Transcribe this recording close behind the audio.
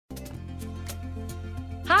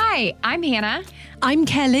Hi, I'm Hannah. I'm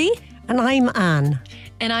Kelley. And I'm Anne.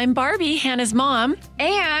 And I'm Barbie, Hannah's mom.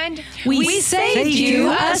 And we saved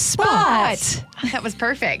you a spot. That was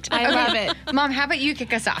perfect. I love it. Mom, how about you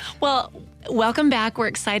kick us off? Well, welcome back. We're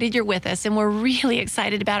excited you're with us, and we're really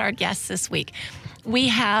excited about our guests this week. We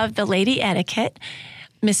have the Lady Etiquette,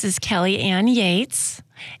 Mrs. Kelley Ann Yates,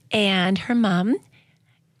 and her mom,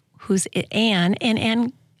 who's Anne. And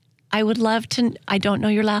Anne, I would love to, I don't know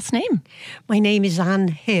your last name. My name is Anne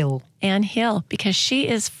Hill. Anne Hill, because she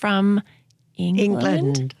is from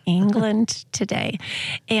England today.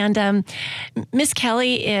 And Miss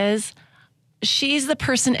Kelley she's the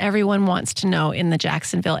person everyone wants to know in the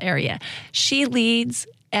Jacksonville area. She leads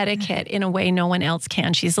etiquette in a way no one else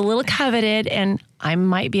can. She's a little coveted, and I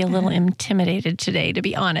might be a little intimidated today, to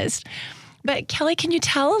be honest. But Kelley, can you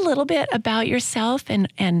tell a little bit about yourself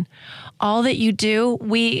and all that you do?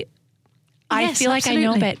 I feel like absolutely.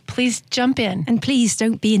 I know, but please jump in. And please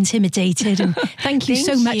don't be intimidated. And thank you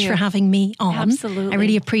so much for having me on. Absolutely. I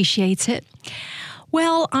really appreciate it.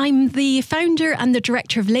 Well, I'm the founder and the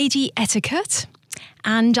director of Lady Etiquette,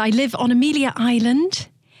 and I live on Amelia Island.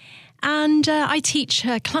 And I teach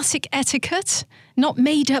classic etiquette, not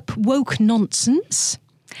made up woke nonsense.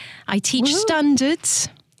 I teach standards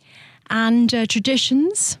and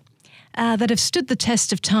traditions that have stood the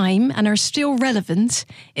test of time and are still relevant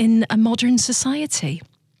in a modern society.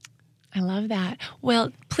 I love that.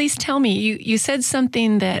 Well, please tell me, you said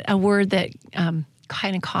something a word that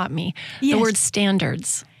kind of caught me. Yes. The word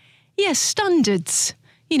standards. Yes, standards.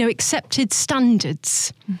 Accepted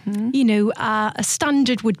standards. Mm-hmm. A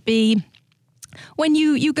standard would be when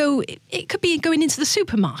you go, it could be going into the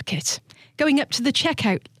supermarket, going up to the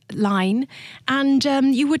checkout line, and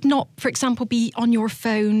you would not, for example, be on your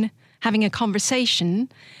phone having a conversation.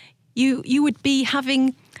 You would be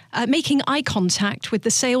making eye contact with the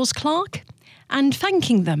sales clerk and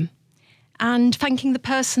thanking them, and thanking the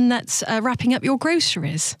person that's wrapping up your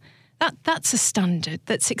groceries. That's a standard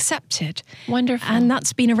that's accepted. Wonderful. And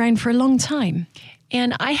that's been around for a long time.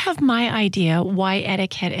 And I have my idea why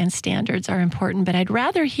etiquette and standards are important, but I'd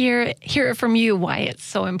rather hear it from you why it's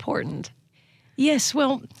so important. Yes,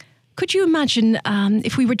 well, could you imagine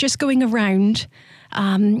if we were just going around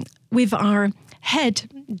with our head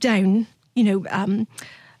down,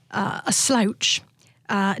 a slouch,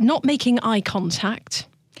 not making eye contact,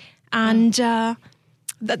 and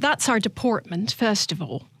that's our deportment, first of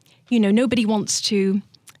all. Nobody wants to,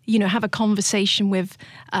 have a conversation with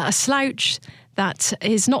a slouch that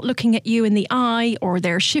is not looking at you in the eye, or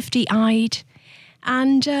they're shifty-eyed,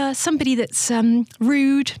 and somebody that's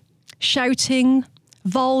rude, shouting,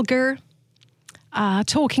 vulgar,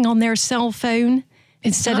 talking on their cell phone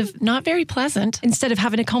instead of not very pleasant. Instead of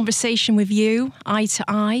having a conversation with you eye to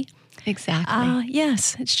eye. Exactly.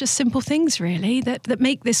 Yes, it's just simple things really that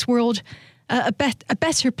make this world a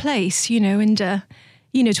better place, and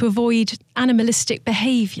to avoid animalistic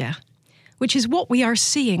behaviour, which is what we are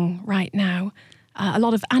seeing right now. A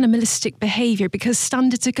lot of animalistic behaviour because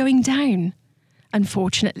standards are going down,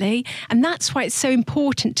 unfortunately. And that's why it's so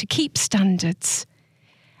important to keep standards.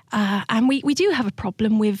 And we do have a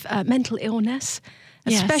problem with mental illness,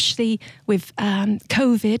 especially with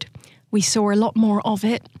COVID. We saw a lot more of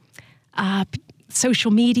it.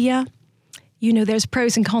 Social media, there's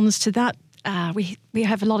pros and cons to that. We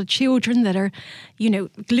have a lot of children that are,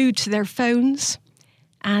 glued to their phones,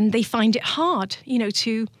 and they find it hard,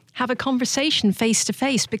 to have a conversation face to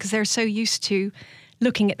face because they're so used to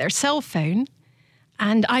looking at their cell phone.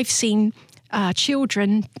 And I've seen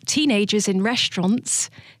teenagers in restaurants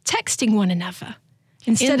texting one another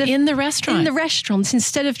instead in the restaurant. In the restaurants,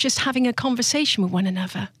 instead of just having a conversation with one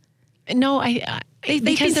another. No, They've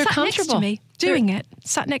because been they're sat comfortable next to me, doing it,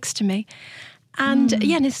 sat next to me. And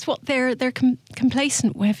and it's what they're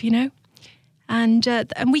complacent with, and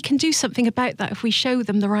we can do something about that if we show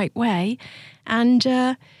them the right way. And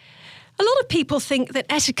a lot of people think that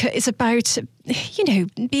etiquette is about,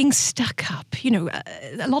 being stuck up.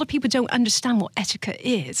 A lot of people don't understand what etiquette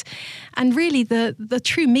is, and really the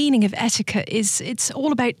true meaning of etiquette is it's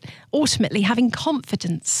all about ultimately having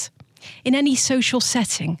confidence in any social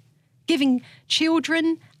setting, giving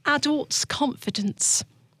children, adults confidence.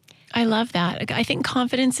 I love that. I think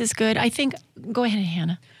confidence is good. Go ahead,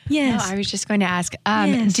 Hannah. Yes. No, I was just going to ask,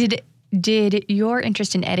 Yes. did your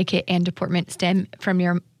interest in etiquette and deportment stem from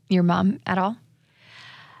your mom at all?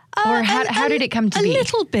 Or how did it come to be? A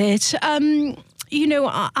little bit. If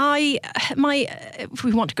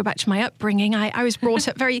we want to go back to my upbringing, I was brought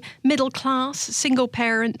up very middle class, single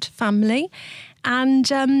parent family. And,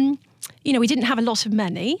 we didn't have a lot of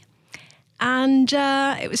money. And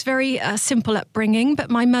it was very simple upbringing, but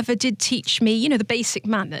my mother did teach me, the basic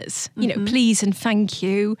manners, please and thank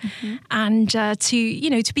you, and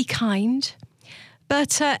to be kind.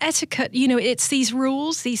 But etiquette, it's these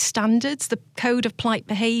rules, these standards, the code of polite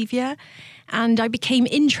behaviour. And I became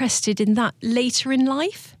interested in that later in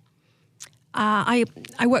life. I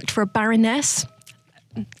worked for a baroness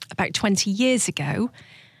about 20 years ago,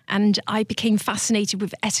 and I became fascinated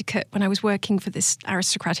with etiquette when I was working for this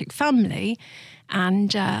aristocratic family.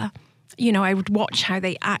 And, I would watch how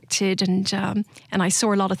they acted, and I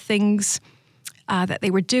saw a lot of things that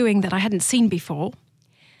they were doing that I hadn't seen before.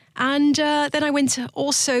 And then I went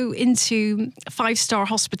also into 5-star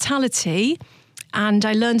hospitality, and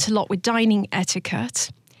I learned a lot with dining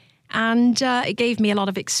etiquette, and it gave me a lot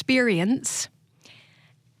of experience.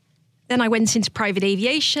 Then I went into private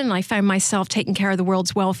aviation, and I found myself taking care of the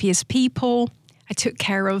world's wealthiest people. I took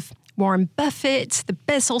care of Warren Buffett, the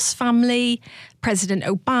Bezos family, President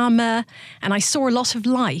Obama, and I saw a lot of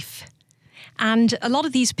life. And a lot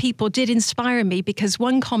of these people did inspire me because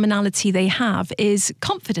one commonality they have is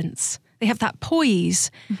confidence. They have that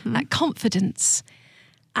poise, that confidence.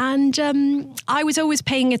 And I was always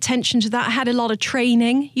paying attention to that. I had a lot of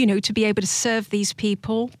training, to be able to serve these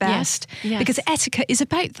people best. Yes. Because etiquette is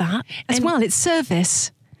about that as well. It's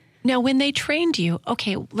service. Now, when they trained you,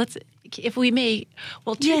 okay, if we may,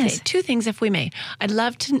 two things if we may. I'd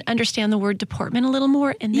love to understand the word deportment a little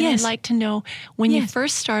more, and then I'd like to know when you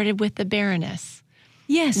first started with the Baroness.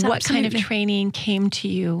 Yes, what absolutely. kind of training came to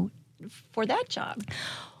you for that job?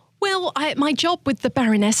 Well, my job with the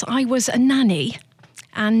Baroness, I was a nanny,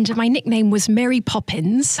 and my nickname was Mary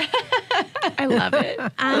Poppins. I love it.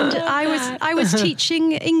 And I was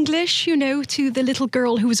teaching English, to the little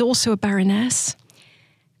girl who was also a Baroness,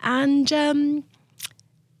 and.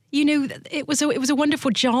 It was a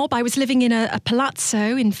wonderful job. I was living in a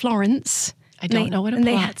palazzo in Florence. I don't know what a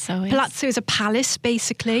palazzo is. Palazzo is a palace,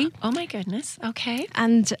 basically. Oh, my goodness. Okay.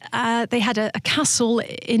 And they had a castle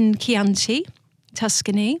in Chianti,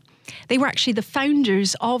 Tuscany. They were actually the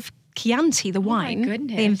founders of Chianti, the wine. My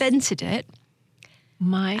goodness. They invented it.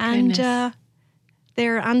 My goodness. And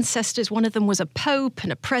their ancestors, one of them was a pope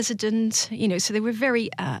and a president, so they were very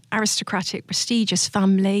aristocratic, prestigious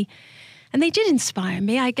family. And they did inspire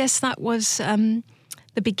me. I guess that was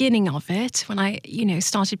the beginning of it when I,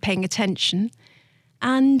 started paying attention.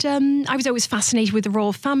 And I was always fascinated with the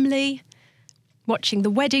royal family, watching the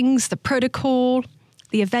weddings, the protocol,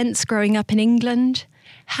 the events growing up in England.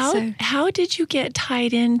 How did you get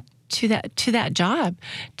tied in to that job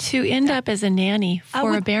to end up as a nanny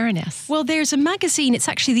for a baroness? Well, there's a magazine. It's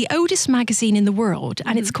actually the oldest magazine in the world,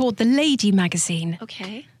 and it's called The Lady magazine.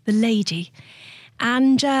 Okay. The Lady.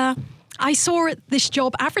 And I saw this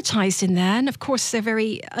job advertised in there, and of course they're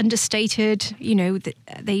very understated.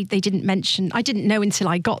 They didn't mention. I didn't know until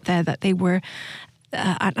I got there that they were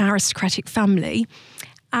an aristocratic family,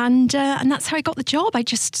 and that's how I got the job. I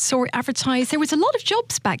just saw it advertised. There was a lot of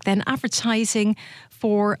jobs back then advertising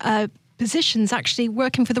for positions actually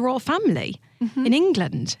working for the royal family in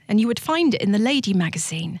England, and you would find it in the Lady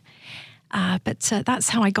magazine. But that's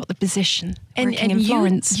how I got the position working in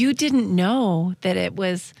Florence. You didn't know that it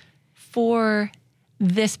was for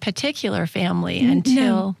this particular family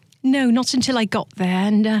until... No, not until I got there.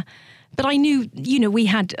 And but I knew, we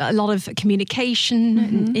had a lot of communication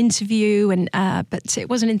and interview, but it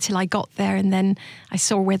wasn't until I got there and then I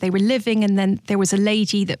saw where they were living, and then there was a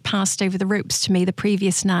lady that passed over the ropes to me, the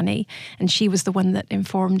previous nanny, and she was the one that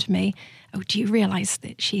informed me, oh, do you realise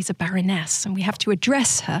that she's a baroness and we have to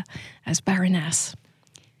address her as baroness?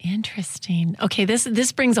 Interesting. Okay,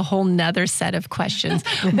 this brings a whole nother set of questions.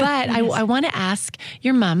 But I want to ask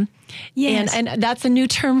your mom. Yes. And that's a new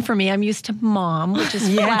term for me. I'm used to mom, which is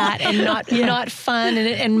flat and not fun,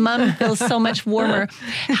 and mom feels so much warmer.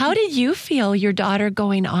 How did you feel your daughter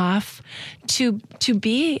going off to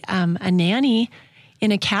be a nanny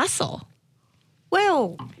in a castle?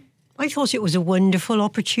 Well, I thought it was a wonderful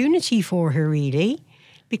opportunity for her, really,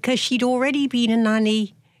 because she'd already been a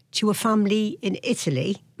nanny to a family in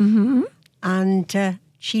Italy, and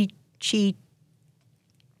she'd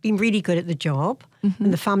been really good at the job,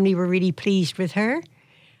 and the family were really pleased with her.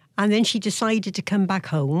 And then she decided to come back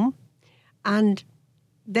home, and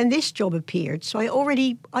then this job appeared. So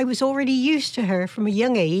I was already used to her from a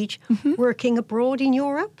young age, working abroad in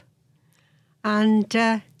Europe, and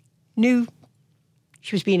knew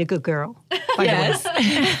she was being a good girl. Yes,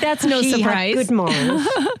 that's no surprise. She had good morals.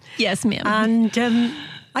 Yes, ma'am. And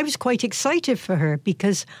I was quite excited for her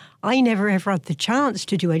because I never ever had the chance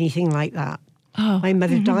to do anything like that. Oh. My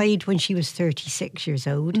mother died when she was 36 years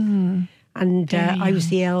old. And I was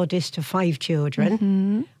the eldest of 5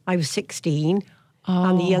 children. I was 16,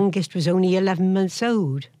 and the youngest was only 11 months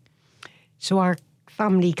old. So our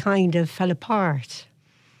family kind of fell apart.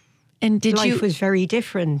 And Life was very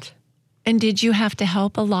different. And did you have to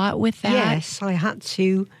help a lot with that? Yes, I had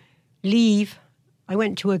to leave. I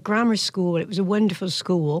went to a grammar school. It was a wonderful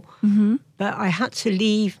school. But I had to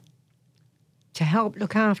leave to help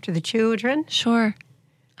look after the children. Sure.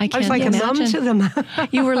 I was like imagine. a mum to them.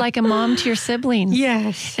 You were like a mom to your siblings.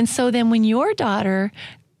 Yes. And so then when your daughter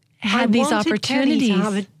had these opportunities. Kelley to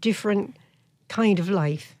have a different kind of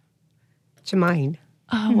life to mine.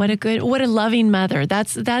 Oh, what a loving mother.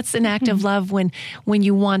 That's an act of love when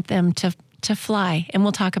you want them to fly. And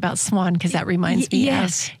we'll talk about swan because that reminds me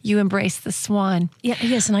of you embrace the swan.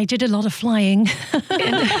 Yes, and I did a lot of flying.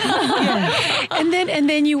 And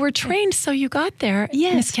then you were trained, so you got there,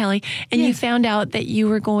 Miss Kelley, and you found out that you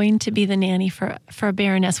were going to be the nanny for a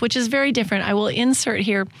baroness, which is very different. I will insert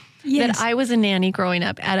here that I was a nanny growing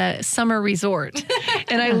up at a summer resort,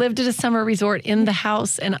 and I lived at a summer resort in the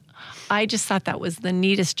house, and I just thought that was the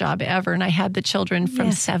neatest job ever. And I had the children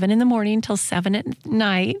from 7 in the morning till 7 at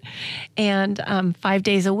night, and 5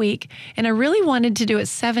 days a week. And I really wanted to do it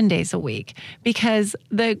 7 days a week because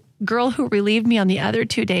the girl who relieved me on the other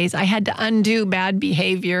 2 days, I had to undo bad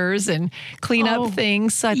behaviors and clean up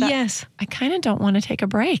things. So I thought, I kind of don't want to take a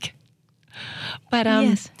break. But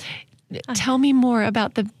tell me more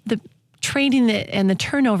about the training and the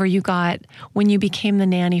turnover you got when you became the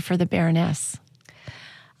nanny for the Baroness.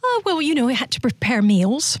 Well, I had to prepare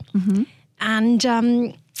meals. And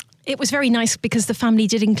it was very nice because the family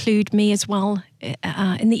did include me as well.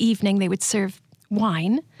 In the evening, they would serve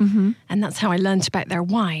wine. And that's how I learned about their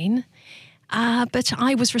wine. But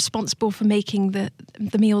I was responsible for making the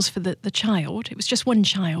meals for the child. It was just one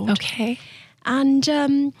child. Okay.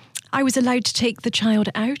 And I was allowed to take the child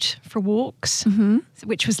out for walks,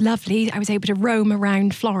 which was lovely. I was able to roam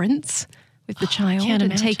around Florence with the child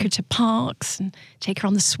and take her to parks and take her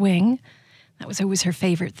on the swing. That was always her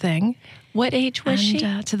favourite thing. What age was she?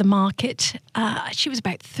 To the market. She was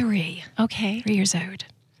about 3. Okay. 3 years old.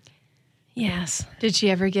 Yes. Did she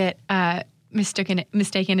ever get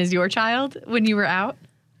mistaken as your child when you were out?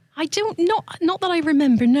 I don't, not that I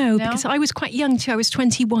remember, no, because I was quite young too. I was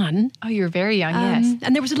 21. Oh, you were very young, yes.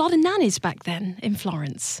 And there was a lot of nannies back then in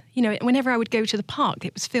Florence. Whenever I would go to the park,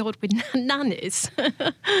 it was filled with nannies.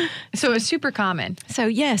 So it was super common. So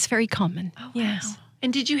yes, very common. Oh, wow. Yes.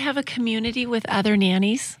 And did you have a community with other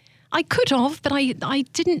nannies? I could have, but I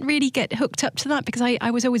didn't really get hooked up to that because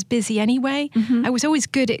I was always busy anyway. I was always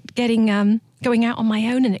good at going out on my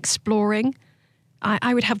own and exploring.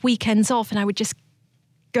 I would have weekends off and I would just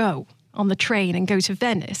go on the train and go to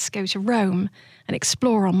Venice, go to Rome and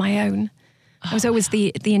explore on my own. I was always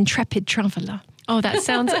the intrepid traveller. Oh, that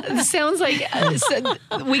sounds like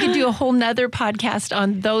we could do a whole nother podcast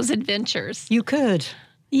on those adventures. You could.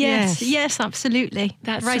 Yes, absolutely.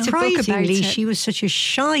 That's write a book about it. She was such a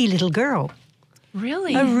shy little girl.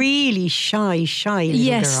 Really? A really shy little girl.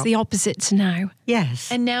 Yes, the opposite to now. Yes.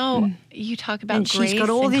 And now you talk about and grace she's got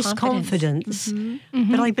all and this confidence.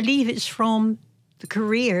 But I believe it's from the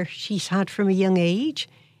career she's had from a young age,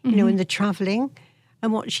 in the travelling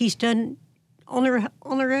and what she's done on her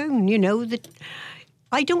own. That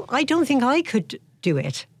I don't think I could do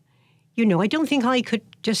it. I don't think I could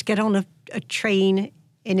just get on a train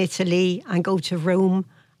in Italy and go to Rome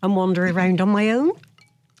and wander around on my own.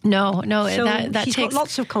 No, So that she's takes got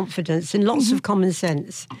lots of confidence and lots of common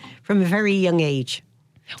sense from a very young age.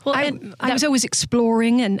 Well, I was always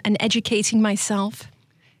exploring and educating myself.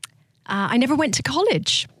 I never went to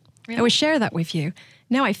college. Really? I will share that with you.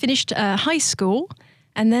 No, I finished high school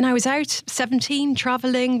and then I was out 17,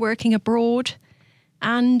 travelling, working abroad.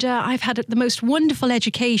 And I've had the most wonderful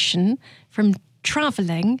education from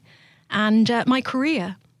travelling and my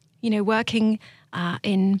career, working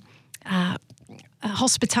in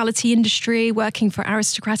hospitality industry, working for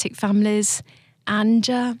aristocratic families and,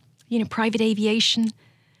 private aviation.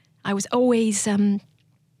 I was always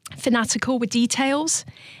fanatical with details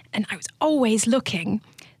and I was always looking.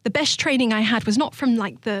 The best training I had was not from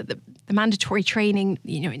like the mandatory training,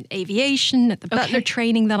 in aviation, the butler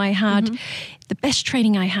training that I had. The best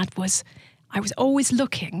training I had was I was always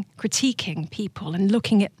looking, critiquing people and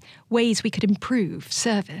looking at ways we could improve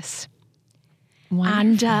service.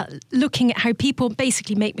 Wonderful. And looking at how people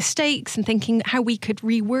basically make mistakes and thinking how we could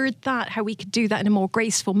reword that, how we could do that in a more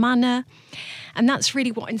graceful manner. And that's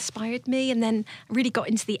really what inspired me. And then I really got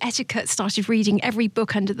into the etiquette, started reading every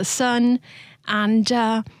book under the sun. And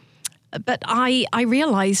but I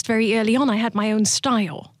realized very early on I had my own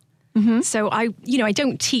style. So I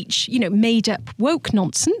don't teach, made up woke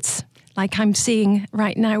nonsense. like I'm seeing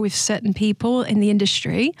right now with certain people in the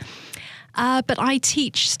industry. But I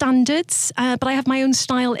teach standards, but I have my own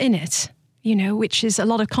style in it, which is a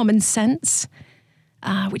lot of common sense,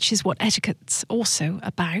 which is what etiquette's also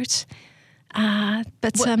about.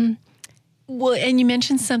 Well, and you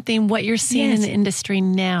mentioned something, what you're seeing in the industry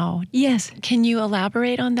now. Yes. Can you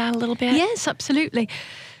elaborate on that a little bit? Yes, absolutely.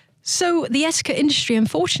 So the etiquette industry,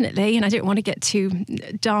 unfortunately, and I don't want to get too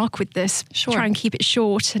dark with this, try and keep it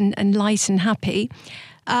short and light and happy,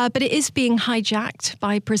 but it is being hijacked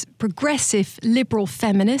by progressive liberal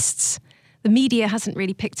feminists. The media hasn't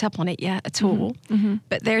really picked up on it yet at all,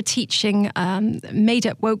 but they're teaching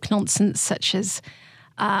made-up woke nonsense such as,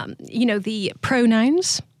 the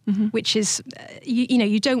pronouns, which is,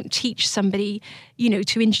 you don't teach somebody,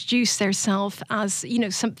 to introduce themselves as,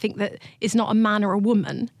 something that is not a man or a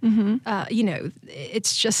woman.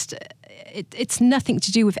 It's just, it's nothing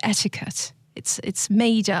to do with etiquette. It's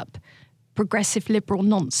made up progressive liberal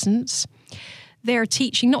nonsense. They're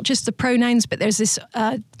teaching not just the pronouns, but there's this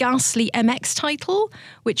ghastly MX title,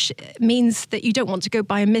 which means that you don't want to go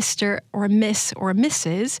by a Mr. or a Miss or a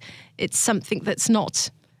Mrs. It's something that's not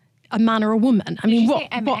a man or a woman. I mean, what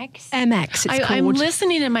MX? It's called. I'm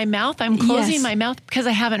listening in my mouth. I'm closing my mouth because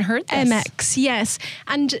I haven't heard this. MX, yes,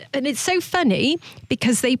 and it's so funny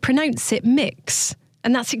because they pronounce it mix,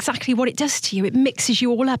 and that's exactly what it does to you. It mixes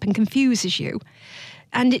you all up and confuses you,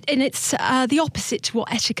 and it's the opposite to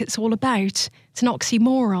what etiquette's all about. It's an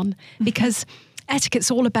oxymoron because etiquette's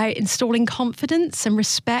all about installing confidence and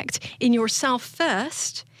respect in yourself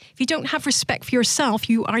first. If you don't have respect for yourself,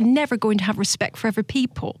 you are never going to have respect for other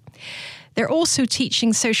people. They're also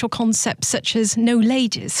teaching social concepts such as no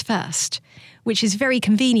ladies first, which is very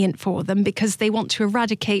convenient for them because they want to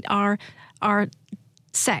eradicate our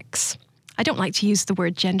sex. I don't like to use the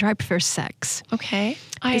word gender. I prefer sex. Okay.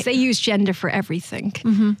 Because they use gender for everything.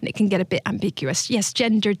 And it can get a bit ambiguous. Yes,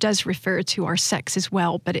 gender does refer to our sex as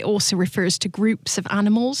well, but it also refers to groups of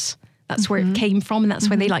animals. That's where it came from, and that's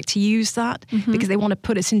why they like to use that, because they want to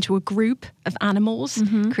put us into a group of animals,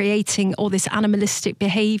 creating all this animalistic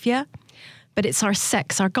behavior. But it's our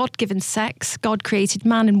sex, our God-given sex. God created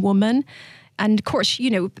man and woman. And of course,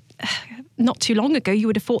 not too long ago, you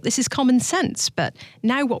would have thought this is common sense. But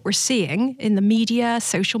now what we're seeing in the media,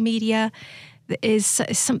 social media, is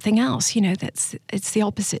something else, it's the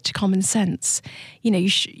opposite to common sense. You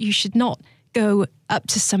should not go up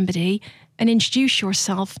to somebody and introduce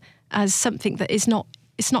yourself as something that is not,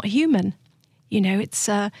 it's not human.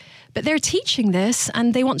 But they're teaching this,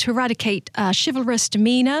 and they want to eradicate chivalrous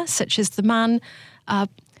demeanour, such as the man,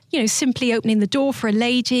 simply opening the door for a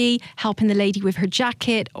lady, helping the lady with her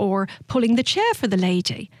jacket, or pulling the chair for the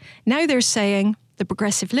lady. Now they're saying, the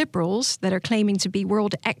progressive liberals that are claiming to be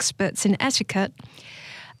world experts in etiquette,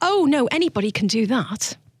 oh no, anybody can do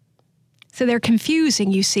that. So they're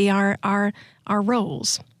confusing, you see, our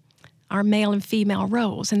roles. Our male and female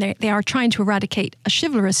roles, and they are trying to eradicate a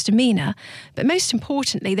chivalrous demeanour, but most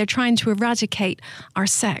importantly, they're trying to eradicate our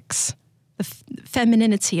sex, the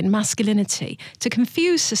femininity and masculinity, to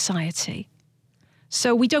confuse society.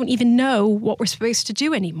 So we don't even know what we're supposed to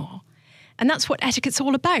do anymore. And that's what etiquette's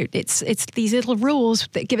all about. It's these little rules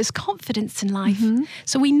that give us confidence in life.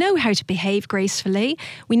 So we know how to behave gracefully.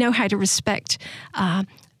 We know how to respect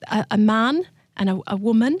a man and a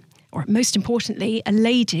woman, or most importantly, a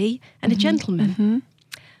lady and a gentleman.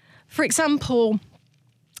 For example,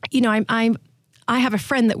 I have a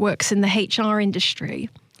friend that works in the HR industry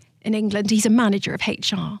in England. He's a manager of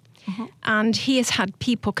HR. And he has had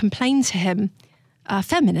people complain to him,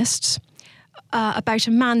 feminists, about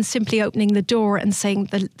a man simply opening the door and saying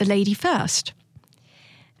the lady first.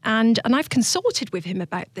 And I've consulted with him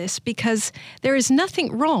about this because there is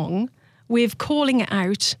nothing wrong with calling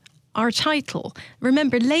out our title.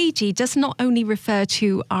 Remember, lady does not only refer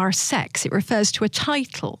to our sex, it refers to a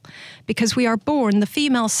title, because we are born, the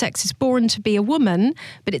female sex is born to be a woman,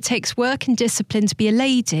 but it takes work and discipline to be a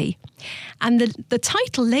lady. And the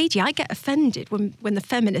title lady, I get offended when the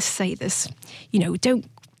feminists say this,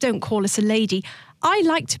 don't call us a lady. I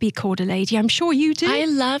like to be called a lady. I'm sure you do. I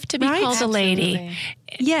love to be called a lady. Absolutely.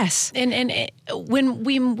 Yes. And when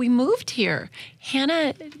we moved here,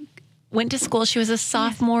 Hannah went to school. She was a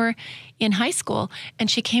sophomore in high school,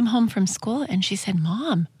 and she came home from school and she said,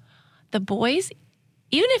 Mom, the boys,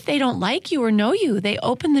 even if they don't like you or know you, they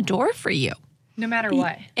open the door for you. No matter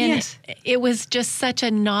what. And it was just such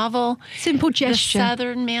a novel, simple gesture. The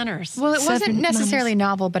Southern manners. Well, it wasn't Southern necessarily manners.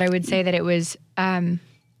 novel, but I would say that it was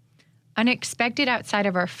unexpected outside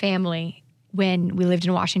of our family when we lived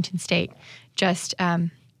in Washington State. Just a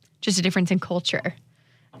difference in culture.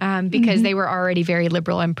 Because they were already very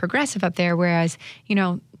liberal and progressive up there, whereas,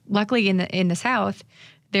 luckily in the South,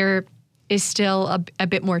 there is still a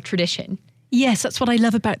bit more tradition. Yes, that's what I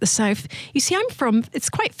love about the South. You see, it's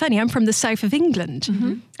quite funny, I'm from the south of England.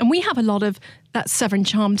 And we have a lot of that Southern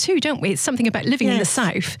charm too, don't we? It's something about living in the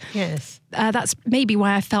South. Yes. That's maybe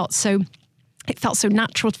why it felt so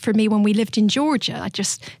natural for me when we lived in Georgia. I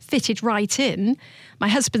just fitted right in. My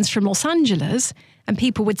husband's from Los Angeles, and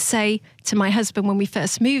people would say to my husband when we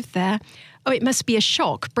first moved there, oh, it must be a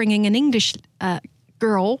shock bringing an English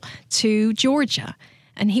girl to Georgia.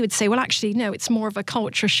 And he would say, well, actually, no, it's more of a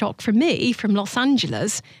culture shock for me from Los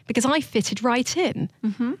Angeles because I fitted right in.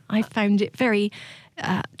 I found it very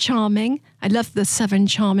charming. I love the Southern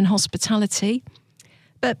charm and hospitality.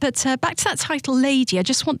 But back to that title, lady, I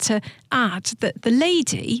just want to add that the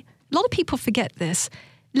lady, a lot of people forget this,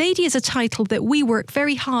 lady is a title that we work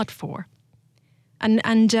very hard for.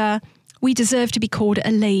 And we deserve to be called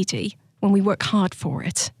a lady when we work hard for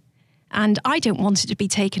it. And I don't want it to be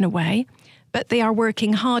taken away. But they are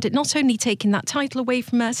working hard at not only taking that title away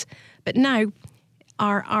from us, but now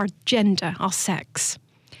our gender, our sex.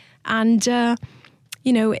 And,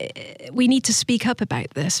 we need to speak up about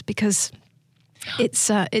this because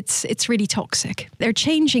it's really toxic. They're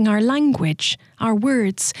changing our language, our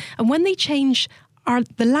words. And when they change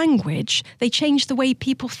the language, they change the way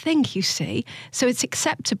people think, you see. So it's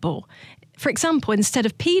acceptable. For example, instead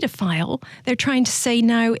of paedophile, they're trying to say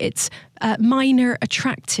now it's a minor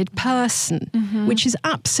attracted person, which is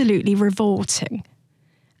absolutely revolting.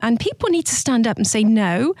 And people need to stand up and say,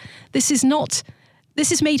 no, this is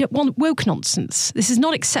made up woke nonsense. This is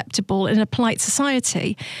not acceptable in a polite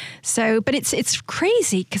society. So, but it's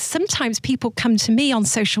crazy because sometimes people come to me on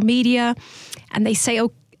social media and they say,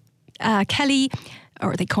 oh, Kelley,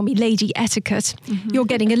 or they call me Lady Etiquette, you're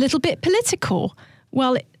getting a little bit political.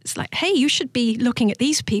 Well, it's like, hey, you should be looking at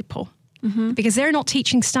these people because they're not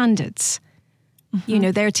teaching standards.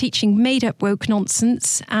 They're teaching made-up woke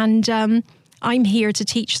nonsense. And I'm here to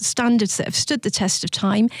teach the standards that have stood the test of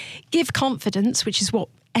time, give confidence, which is what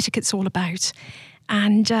etiquette's all about,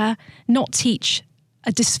 and not teach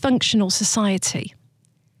a dysfunctional society.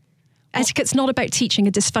 Etiquette's not about teaching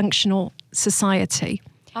a dysfunctional society.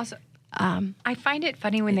 Also, I find it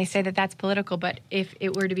funny when they say that that's political, but if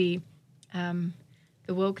it were to be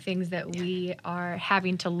the woke things that we are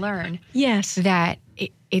having to learn, that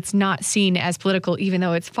it's not seen as political, even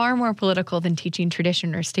though it's far more political than teaching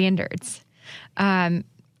tradition or standards.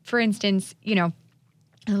 For instance, in a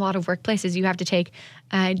lot of workplaces, you have to take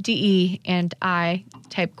DE and I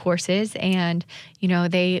type courses, and,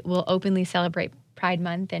 they will openly celebrate Pride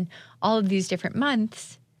Month and all of these different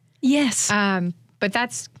months. Yes. But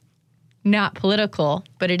that's not political,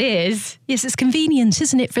 but it is. Yes, it's convenient,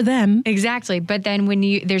 isn't it, for them? Exactly. But then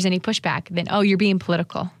when there's any pushback, then, oh, you're being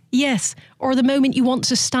political. Yes. Or the moment you want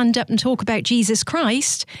to stand up and talk about Jesus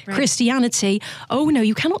Christ, Christianity, oh no,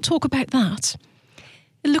 you cannot talk about that.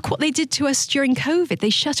 Look what they did to us during COVID.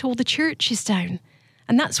 They shut all the churches down.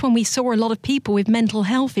 And that's when we saw a lot of people with mental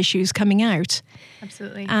health issues coming out.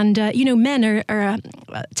 Absolutely. And, men are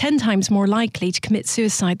 10 times more likely to commit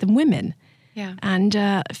suicide than women. Yeah. And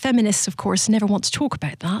feminists, of course, never want to talk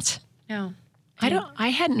about that. No. I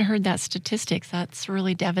hadn't heard that statistics. That's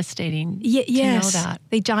really devastating yes. to know that.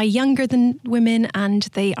 They die younger than women and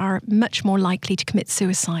they are much more likely to commit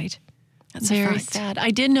suicide. That's very a fact. sad. I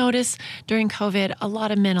did notice during COVID a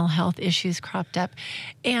lot of mental health issues cropped up.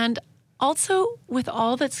 And also with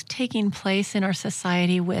all that's taking place in our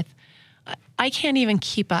society I can't even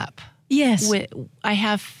keep up. Yes. I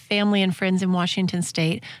have family and friends in Washington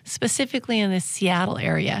State, specifically in the Seattle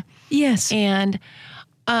area. Yes. And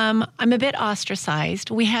I'm a bit ostracized.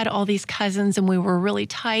 We had all these cousins and we were really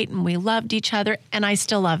tight and we loved each other, and I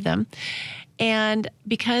still love them. And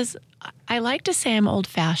because I like to say I'm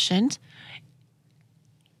old-fashioned,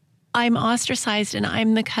 I'm ostracized and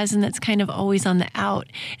I'm the cousin that's kind of always on the out.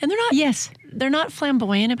 And they're not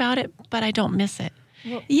flamboyant about it, but I don't miss it.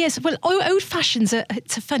 Well, yes, well, old-fashioned's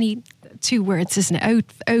it's a funny 2 words, isn't it?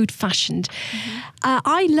 Old-fashioned.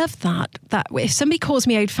 I love that if somebody calls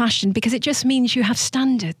me old-fashioned, because it just means you have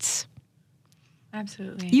standards.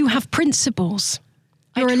 Absolutely. You have principles.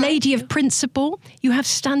 You're a lady of principle. You have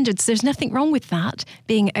standards. There's nothing wrong with that,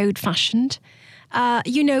 being old-fashioned.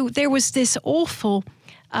 There was this awful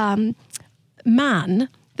man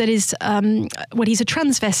that is, he's a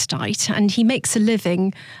transvestite, and he makes a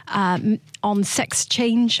living on sex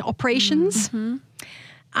change operations.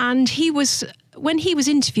 And when he was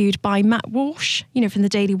interviewed by Matt Walsh, from the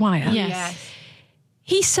Daily Wire,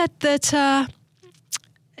 he said that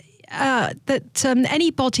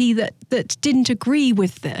anybody that didn't agree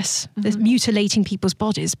with this mutilating people's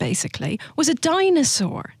bodies, basically, was a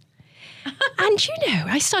dinosaur. And,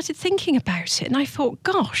 I started thinking about it and I thought,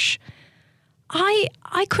 gosh,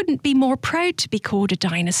 I couldn't be more proud to be called a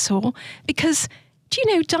dinosaur because,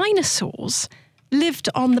 dinosaurs lived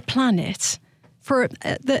on the planet for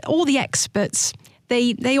all the experts.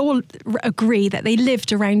 They all agree that they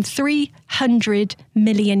lived around 300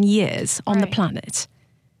 million years on the planet.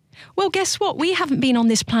 Well, guess what? We haven't been on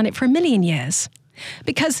this planet for 1 million years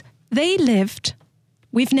because they lived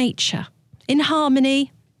with nature in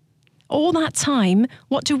harmony. All that time,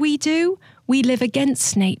 what do? We live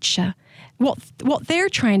against nature. What they're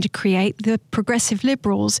trying to create, the progressive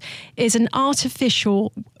liberals, is an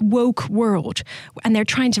artificial woke world, and they're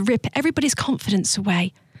trying to rip everybody's confidence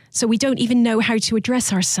away. So we don't even know how to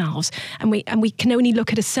address ourselves, and we can only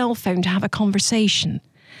look at a cell phone to have a conversation.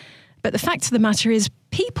 But the fact of the matter is,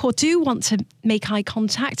 people do want to make eye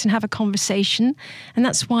contact and have a conversation, and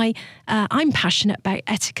that's why I'm passionate about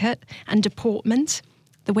etiquette and deportment,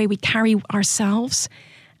 the way we carry ourselves.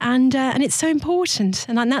 And it's so important.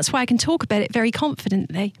 And that's why I can talk about it very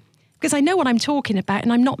confidently, because I know what I'm talking about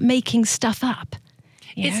and I'm not making stuff up.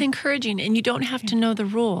 It's encouraging, and you don't have to know the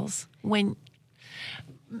rules.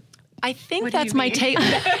 I think that's my take.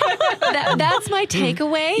 That's my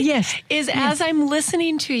takeaway. Yes. As I'm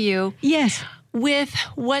listening to you. Yes. With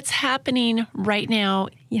what's happening right now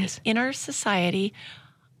yes. in our society,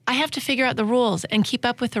 I have to figure out the rules and keep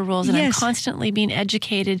up with the rules. And I'm constantly being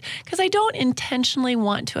educated because I don't intentionally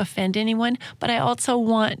want to offend anyone, but I also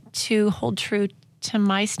want to hold true to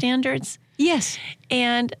my standards. Yes.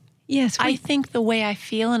 And I think the way I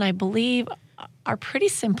feel and I believe are pretty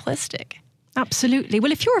simplistic. Absolutely.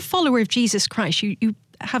 Well, if you're a follower of Jesus Christ, you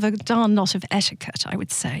have a darn lot of etiquette, I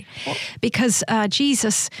would say, because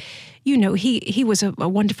Jesus, he was a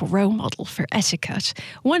wonderful role model for etiquette.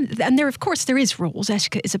 And there is rules.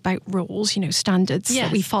 Etiquette is about rules, standards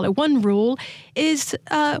that we follow. One rule is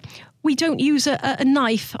we don't use a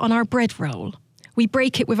knife on our bread roll. We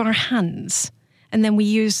break it with our hands, and then we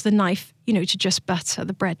use the knife, to just butter,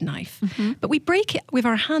 the bread knife. Mm-hmm. But we break it with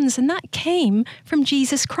our hands, and that came from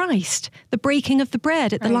Jesus Christ, the breaking of the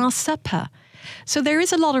bread at the Last Supper. So there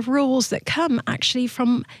is a lot of rules that come actually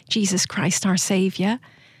from Jesus Christ, our Savior.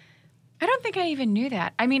 I don't think I even knew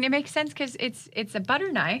that. I mean, it makes sense because it's a butter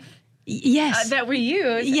knife. Yes. That we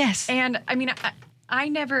use. Yes. And I mean, I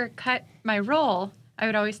never cut my roll. I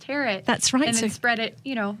would always tear it. That's right. And then spread it,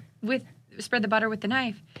 spread the butter with the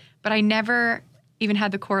knife. But I never even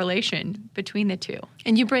had the correlation between the two.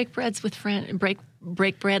 And you break breads with break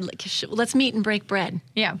bread. Let's meet and break bread.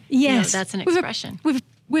 Yeah. Yes. That's an expression.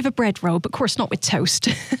 With a bread roll, but of course not with toast.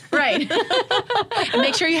 Right. And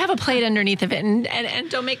make sure you have a plate underneath of it and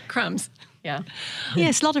don't make crumbs. Yeah.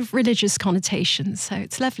 Yes, a lot of religious connotations, so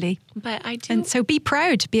it's lovely. But I do. And so be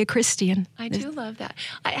proud to be a Christian. I do love that.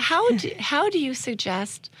 How do you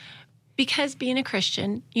suggest, because being a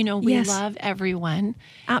Christian, we love everyone.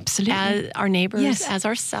 Absolutely. As our neighbors, as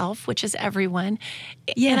ourself, which is everyone.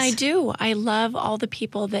 Yes. And I love all the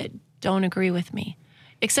people that don't agree with me.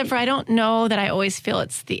 Except for I don't know that I always feel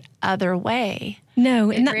it's the other way.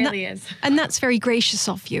 No. It really is. And that's very gracious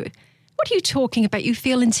of you. What are you talking about? You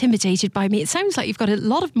feel intimidated by me. It sounds like you've got a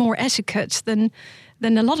lot of more etiquette than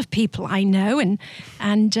a lot of people I know.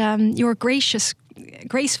 And you're a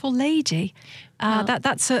graceful lady.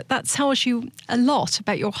 That tells you a lot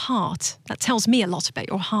about your heart. That tells me a lot about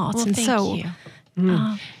your heart and soul. Thank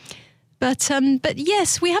you. But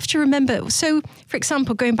yes, we have to remember. So, for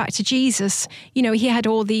example, going back to Jesus, he had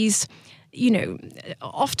all these,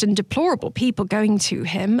 often deplorable people going to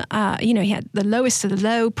him. He had the lowest of the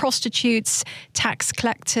low, prostitutes, tax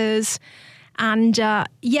collectors. And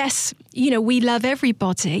yes, we love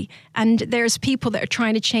everybody. And there's people that are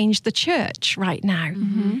trying to change the church right now.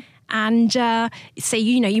 Mm-hmm. And say,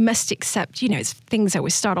 you must accept, things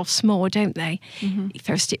always start off small, don't they? Mm-hmm.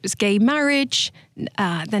 First it was gay marriage.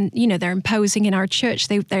 Then, they're imposing in our church.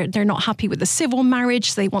 They're not happy with the civil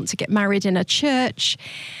marriage. They want to get married in a church.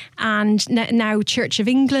 And now Church of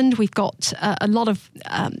England, we've got a lot of,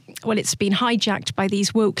 it's been hijacked by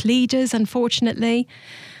these woke leaders, unfortunately.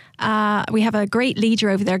 We have a great leader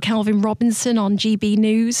over there, Calvin Robinson on GB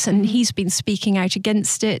News, and he's been speaking out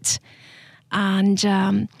against it.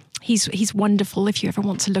 And he's wonderful if you ever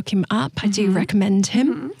want to look him up. I do recommend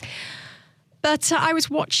him. Mm-hmm. But I was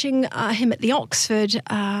watching him at the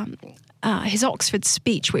his Oxford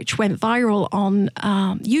speech, which went viral on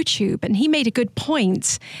YouTube. And he made a good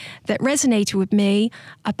point that resonated with me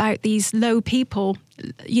about these low people,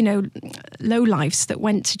 low lives that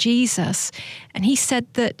went to Jesus. And he said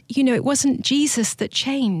that, it wasn't Jesus that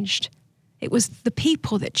changed. It was the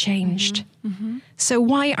people that changed. Mm-hmm. So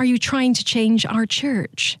why are you trying to change our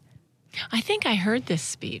church? I think I heard this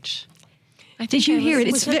speech. Did you hear it?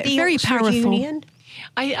 It's very powerful. Union?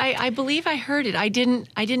 I believe I heard it. I didn't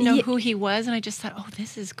know who he was, and I just thought, oh,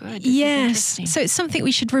 this is good. This is interesting. So it's something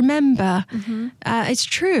we should remember. It's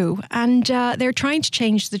true, and they're trying to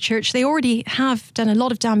change the church. They already have done a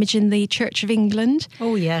lot of damage in the Church of England.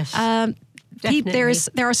 Oh yes.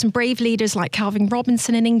 There are some brave leaders like Calvin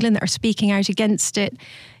Robinson in England that are speaking out against it.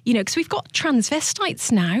 You know, because we've got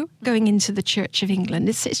transvestites now going into the Church of England.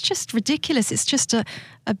 It's just ridiculous. It's just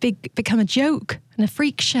become a joke and a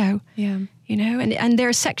freak show. Yeah. You know, and they're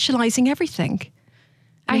sexualizing everything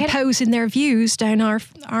and imposing their views down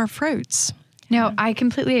our throats. No, I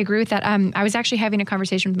completely agree with that. I was actually having a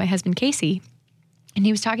conversation with my husband, Casey, and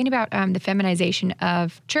he was talking about the feminization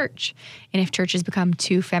of church and if church has become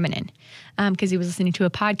too feminine. Because he was listening to a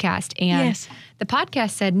podcast, and the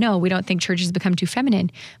podcast said, no, we don't think church has become too feminine.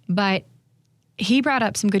 But he brought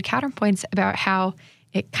up some good counterpoints about how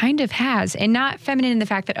it kind of has, and not feminine in the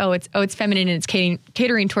fact that, it's feminine and it's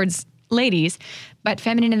catering towards ladies, but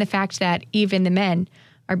feminine in the fact that even the men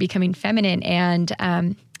are becoming feminine and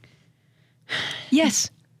yes.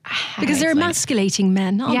 Because they're emasculating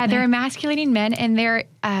men, aren't they? They're emasculating men, and they're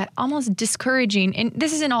almost discouraging, and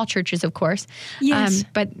this is in all churches, of course,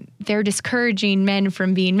 but they're discouraging men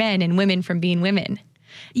from being men and women from being women.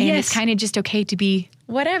 And it's kind of just okay to be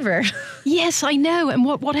whatever. Yes, I know, and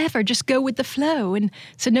whatever, just go with the flow, and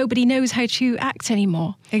so nobody knows how to act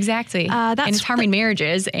anymore. Exactly. And it's harming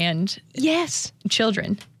marriages and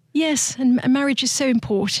children. Yes, and marriage is so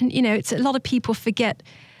important. You know, it's a lot of people forget.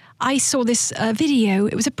 I saw this video.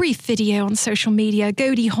 It was a brief video on social media.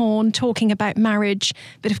 Goldie Hawn talking about marriage,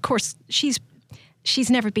 but of course she's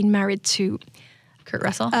never been married to Kurt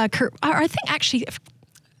Russell. I think actually,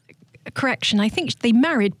 correction. I think they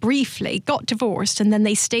married briefly, got divorced, and then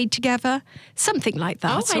they stayed together. Something like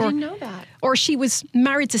that. Oh, I didn't know that. Or she was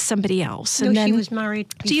married to somebody else. No, she was married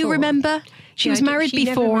before. Do you remember? She was married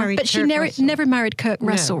before, but she never married Kurt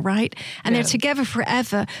Russell, right? And they're together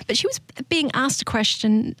forever. But she was being asked a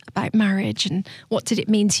question about marriage and what did it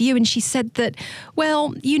mean to you? And she said that,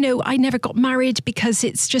 well, you know, I never got married because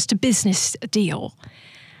it's just a business deal.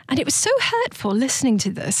 And it was so hurtful listening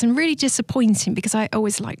to this and really disappointing because I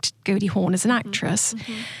always liked Goldie Hawn as an actress.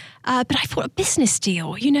 But I thought, a business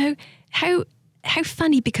deal, you know, how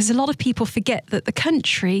funny, because a lot of people forget that the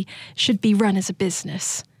country should be run as a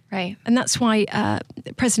business. Right. And that's why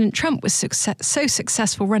President Trump was so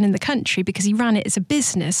successful running the country, because he ran it as a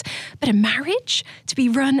business. But a marriage to be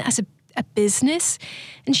run as a business?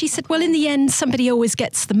 And she said, well, in the end, somebody always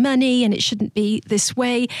gets the money and it shouldn't be this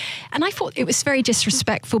way. And I thought it was very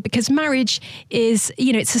disrespectful, because marriage is,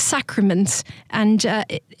 you know, it's a sacrament, and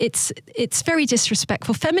it's very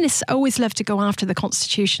disrespectful. Feminists always love to go after the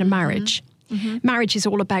constitution of marriage. Marriage is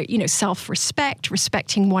all about, you know, self-respect,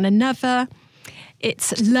 respecting one another.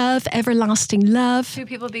 It's love, everlasting love. Two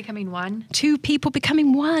people becoming one. Two people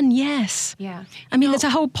becoming one, yes. Yeah. I mean, there's a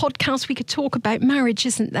whole podcast we could talk about marriage,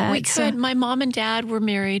 isn't there? We could. My mom and dad were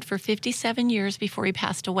married for 57 years before he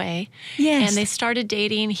passed away. Yes. And they started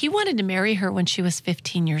dating. He wanted to marry her when she was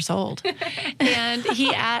 15 years old. And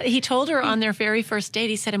he told her on their very first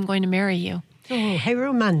date, he said, I'm going to marry you. Oh, how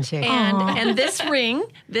romantic. And this ring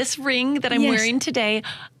that I'm wearing today,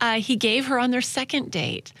 he gave her on their second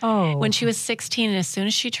date when she was 16. And as soon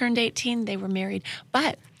as she turned 18, they were married.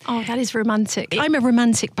 But oh, that is romantic. I'm a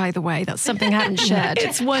romantic, by the way. That's something I haven't shared.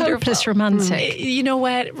 It's wonderful. Hopeless romantic. You know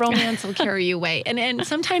what? Romance will carry you away. And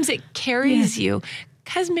sometimes it carries you.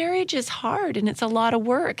 Because marriage is hard and it's a lot of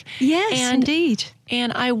work. Yes, indeed.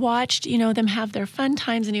 And I watched, you know, them have their fun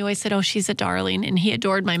times, and he always said, oh, she's a darling, and he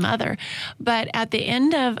adored my mother. But at the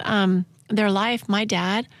end of their life, my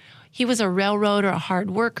dad, he was a railroader, a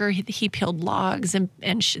hard worker. He peeled logs, and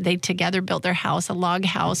they together built their house, a log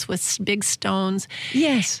house with big stones.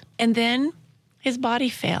 Yes. And then his body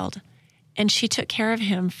failed, and she took care of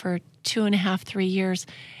him for 2.5, 3 years.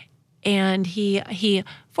 And he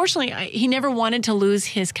fortunately, he never wanted to lose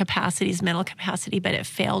his capacity, his mental capacity, but it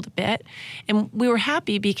failed a bit. And we were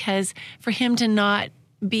happy because for him to not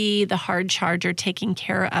be the hard charger taking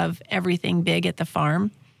care of everything big at the farm,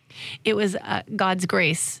 it was God's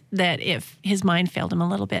grace that if his mind failed him a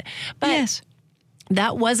little bit. But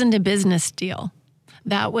that wasn't a business deal.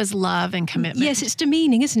 That was love and commitment. Yes, it's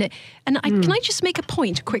demeaning, isn't it? And can I just make a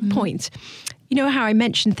quick point? You know how I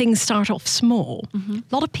mentioned things start off small? A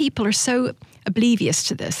lot of people are so oblivious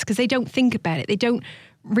to this because they don't think about it. They don't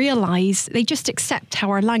realize, they just accept how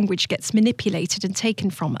our language gets manipulated and taken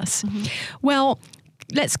from us. Well,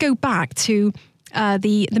 let's go back to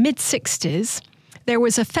the mid-60s. There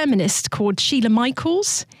was a feminist called Sheila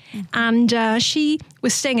Michaels, and she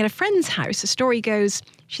was staying at a friend's house. The story goes,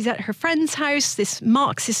 She's at her friend's house. This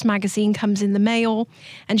Marxist magazine comes in the mail,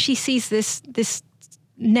 and she sees this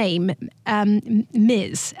name,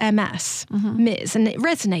 Ms. MS, Ms., and it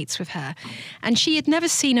resonates with her. And she had never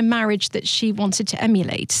seen a marriage that she wanted to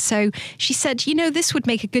emulate. So she said, this would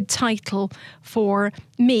make a good title for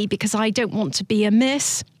me because I don't want to be a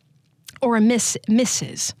Miss or a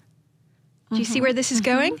Mrs. Do you see where this is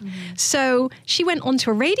going? So she went onto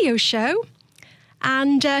a radio show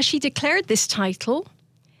and she declared this title,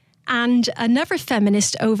 and another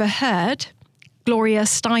feminist overheard, Gloria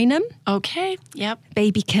Steinem. Okay, yep.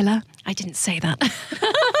 Baby killer. I didn't say that.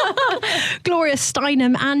 Gloria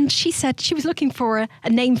Steinem. And she said she was looking for a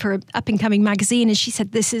name for an up-and-coming magazine. And she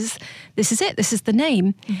said, this is it. This is the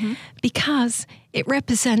name. Because it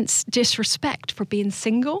represents disrespect for being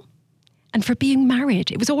single and for being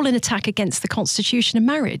married. It was all an attack against the constitution of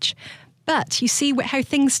marriage. But you see how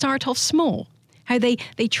things start off small. How they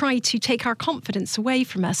try to take our confidence away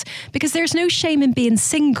from us. Because there's no shame in being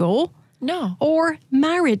single. No. Or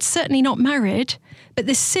married, certainly not married, but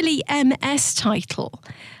this silly MS title,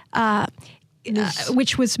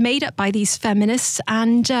 which was made up by these feminists,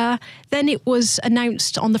 and then it was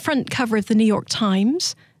announced on the front cover of the New York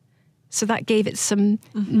Times, so that gave it some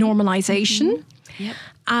normalization. Yep.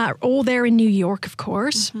 All there in New York, of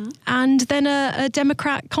course. And then a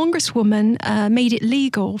Democrat congresswoman made it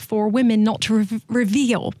legal for women not to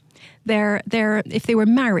reveal their if they were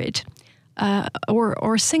married.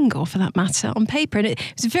 Or single, for that matter, on paper. And it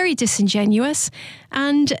was very disingenuous.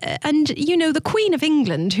 And the Queen of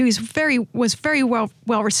England, who was very well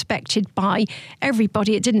respected by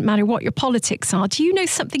everybody, it didn't matter what your politics are. Do you know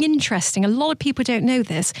something interesting? A lot of people don't know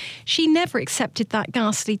this. She never accepted that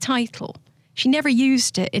ghastly title. She never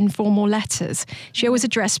used it in formal letters. She always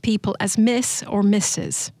addressed people as Miss or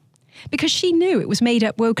Mrs. Because she knew it was made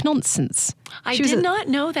up woke nonsense. I did not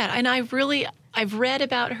know that. And I've read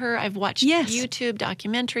about her. I've watched YouTube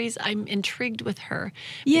documentaries. I'm intrigued with her.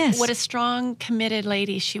 Yes. What a strong, committed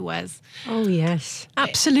lady she was. Oh, yes.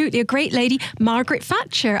 Absolutely. A great lady. Margaret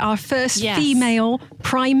Thatcher, our first female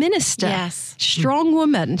prime minister. Yes. Strong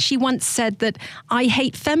woman. She once said that I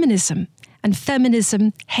hate feminism and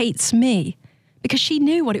feminism hates me. Because she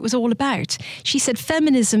knew what it was all about. She said,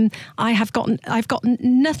 feminism, I've got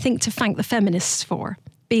nothing to thank the feminists for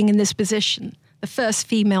being in this position. The first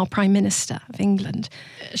female prime minister of England.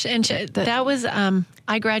 And that was,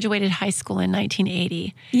 I graduated high school in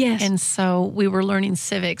 1980. Yes. And so we were learning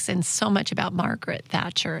civics and so much about Margaret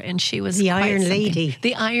Thatcher. And she was the Iron Lady.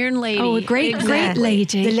 The Iron Lady. Oh, a great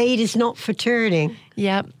lady. The ladies not for turning.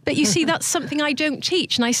 Yep. But you see, that's something I don't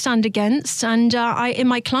teach and I stand against. And in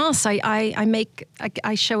my class,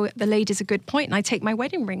 I show the ladies a good point and I take my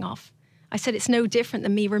wedding ring off. I said, it's no different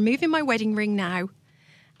than me removing my wedding ring now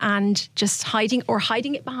and just hiding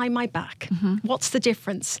it behind my back. What's the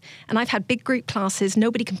difference? And I've had big group classes.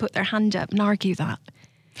 Nobody can put their hand up and argue that.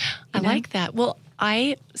 I like that. Well,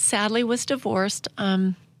 I sadly was divorced.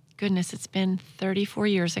 Goodness, it's been 34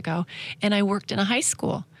 years ago. And I worked in a high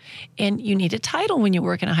school. And you need a title when you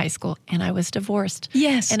work in a high school. And I was divorced.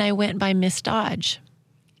 Yes. And I went by Miss Dodge.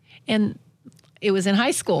 And it was in high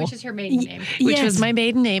school. Which is her maiden name. Which was my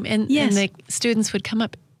maiden name. And the students would come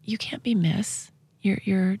up, you can't be Miss.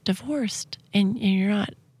 You're divorced and you're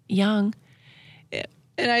not young.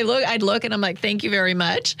 And I'd look and I'm like, thank you very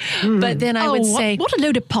much. But then I would say, what a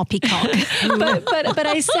load of poppycock. but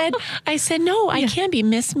I said, no, I can't be.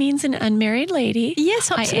 Miss means an unmarried lady.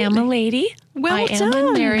 Yes, absolutely. I am a lady. Well I done. am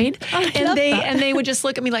unmarried. And they would just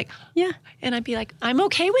look at me like, and I'd be like, I'm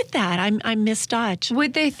okay with that. I'm Miss Dodge.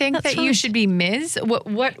 Would they think that you should be Ms.? What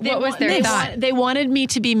was their thought? They wanted me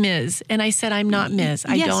to be Ms. And I said, I'm not Ms.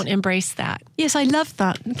 I don't embrace that. Yes, I love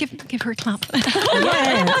that. Give her a clap.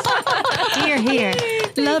 Yes. Dear here.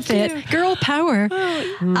 Love it. Girl power.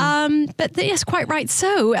 But yes, quite right.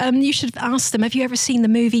 So you should have asked them, have you ever seen the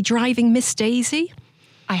movie Driving Miss Daisy?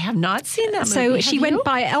 I have not seen that movie. So she went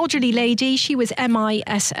by elderly lady. She was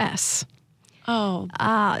MISS. Oh.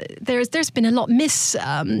 There's been a lot. Miss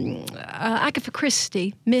Agatha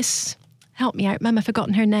Christie. Miss, help me out, Mum, I've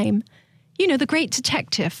forgotten her name. You know, the great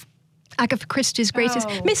detective. Agatha Christie's greatest.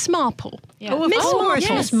 Miss Marple. Yeah. Oh, Miss Marple. Yes.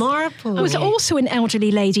 Miss Marple. Was also an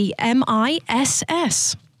elderly lady.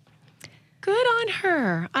 MISS. Good on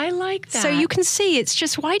her. I like that. So you can see, it's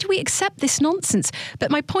just, why do we accept this nonsense? But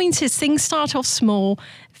my point is, things start off small.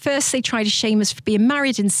 First, they try to shame us for being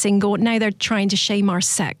married and single. Now they're trying to shame our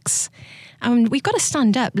sex. And we've got to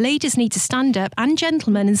stand up. Ladies need to stand up, and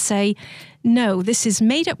gentlemen, and say, no, this is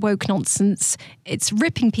made-up woke nonsense. It's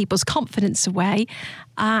ripping people's confidence away,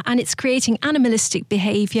 and it's creating animalistic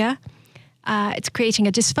behaviour. It's creating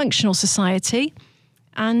a dysfunctional society.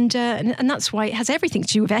 And that's why it has everything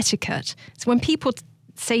to do with etiquette. So when people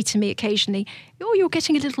say to me occasionally, "Oh, you're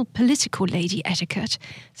getting a little political, Lady Etiquette," I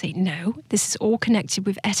say, no, this is all connected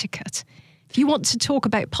with etiquette. If you want to talk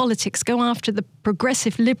about politics, go after the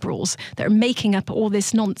progressive liberals that are making up all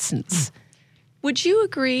this nonsense. Would you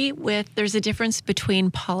agree with there's a difference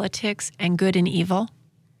between politics and good and evil?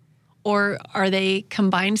 Or are they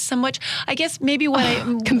combined so much? I guess maybe what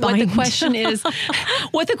the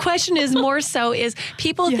question is more so is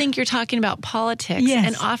people think you're talking about politics,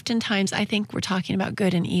 and oftentimes I think we're talking about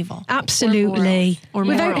good and evil. Absolutely. Or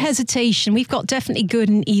without hesitation, we've got definitely good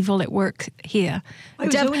and evil at work here. I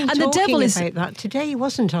was only talking about that today,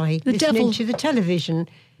 wasn't I? Listening to the television.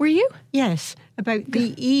 Were you? Yes, about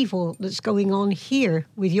the evil that's going on here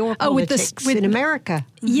with your politics in America.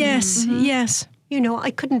 Yes, yes. You know,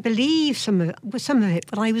 I couldn't believe some of it,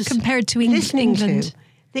 but I was compared to listening England. To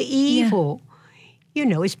the evil. You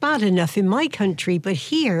know, it's bad enough in my country, but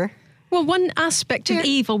here. Well, one aspect of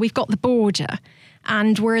evil, we've got the border,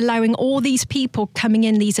 and we're allowing all these people coming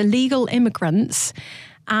in, these illegal immigrants,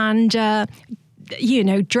 and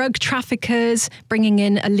drug traffickers bringing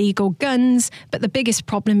in illegal guns. But the biggest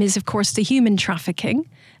problem is, of course, the human trafficking.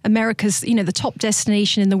 America's, the top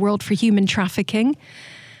destination in the world for human trafficking.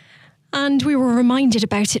 And we were reminded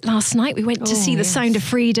about it last night. We went to see The Sound of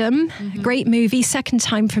Freedom. Mm-hmm. Great movie, second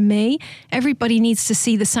time for me. Everybody needs to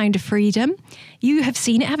see The Sound of Freedom. You have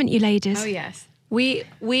seen it, haven't you, ladies? Oh, yes. We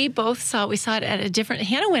both saw it. We saw it at a different...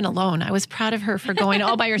 Hannah went alone. I was proud of her for going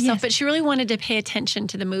all by herself, but she really wanted to pay attention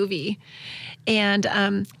to the movie.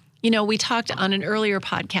 And, we talked on an earlier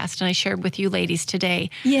podcast, and I shared with you ladies today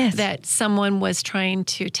that someone was trying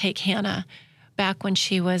to take Hannah back when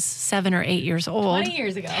she was 7 or 8 years old. 20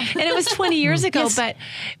 years ago. And it was 20 years ago,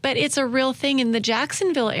 but it's a real thing in the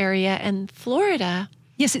Jacksonville area and Florida.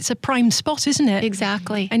 Yes, it's a prime spot, isn't it?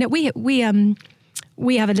 Exactly. I know we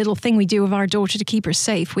have a little thing we do with our daughter to keep her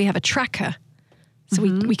safe. We have a tracker. So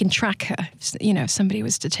we can track her, if somebody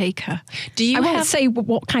was to take her. I won't say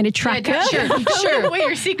what kind of tracker. Yeah, sure. What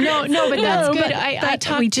your secret? No, but that's good. I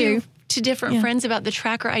talked to different friends about the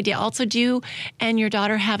tracker idea. Also, do you and your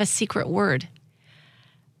daughter have a secret word?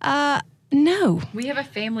 No. We have a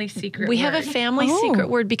family secret word. We have a family secret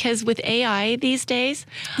word because with AI these days...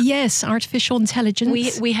 Yes, artificial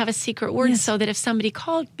intelligence. We have a secret word so that if somebody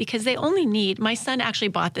called, because they only need... My son actually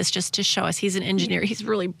bought this just to show us. He's an engineer. He's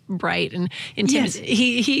really bright and intimidating. Yes.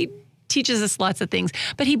 He teaches us lots of things.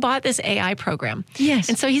 But he bought this AI program. Yes.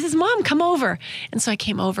 And so he says, Mom, come over. And so I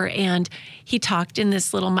came over and he talked in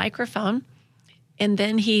this little microphone. And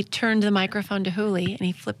then he turned the microphone to Huli and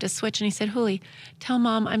he flipped a switch and he said, Huli, tell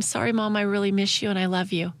Mom, I'm sorry, Mom, I really miss you and I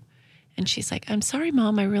love you. And she's like, I'm sorry,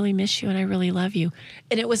 Mom, I really miss you and I really love you.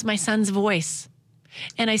 And it was my son's voice.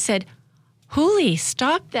 And I said, Huli,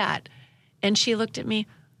 stop that. And she looked at me,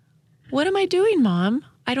 what am I doing, Mom?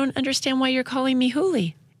 I don't understand why you're calling me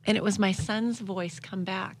Huli. And it was my son's voice come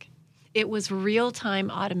back. It was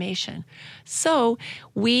real-time automation. So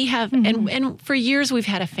we have, and for years we've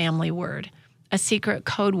had a family word, a secret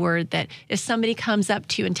code word that if somebody comes up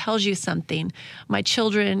to you and tells you something, my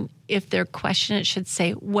children, if they're questioning it, should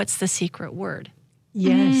say, what's the secret word?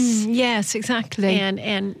 Yes. Yes, exactly.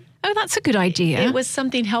 And oh, that's a good idea. It was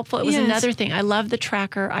something helpful. It was another thing. I love the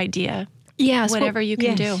tracker idea. Yes. Whatever you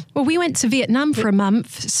can do. Well, we went to Vietnam for a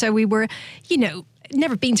month, so we were,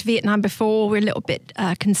 never been to Vietnam before. We're a little bit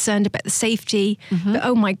concerned about the safety. But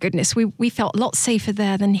oh my goodness, we felt a lot safer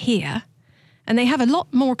there than here. And they have a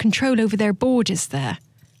lot more control over their borders there.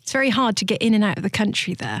 It's very hard to get in and out of the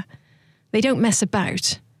country there. They don't mess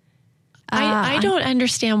about. I don't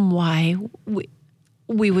understand why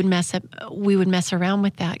we would mess around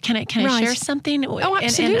with that. Can I share something? Oh,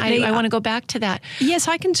 absolutely. And I want to go back to that. Yes,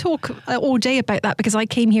 I can talk all day about that because I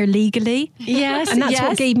came here legally. Yes, and that's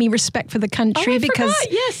what gave me respect for the country because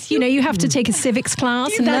you have to take a civics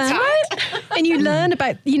class and learn, and you learn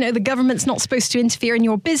about the government's not supposed to interfere in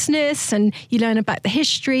your business, and you learn about the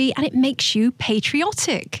history, and it makes you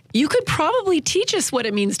patriotic. You could probably teach us what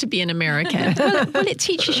it means to be an American. well, it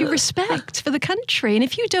teaches you respect for the country, and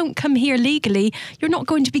if you don't come here legally, you're not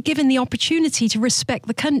going to be given the opportunity to respect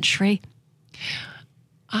the country.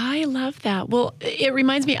 I love that. Well, it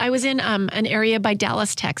reminds me, I was in an area by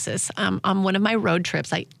Dallas, Texas, on one of my road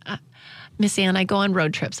trips. Miss Ann, I go on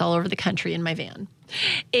road trips all over the country in my van.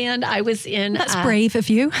 And I was in... That's brave of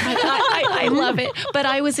you. I love it. But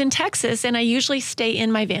I was in Texas, and I usually stay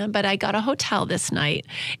in my van, but I got a hotel this night,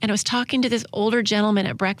 and I was talking to this older gentleman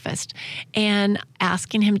at breakfast and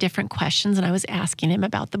asking him different questions, and I was asking him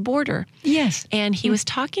about the border. Yes. And he was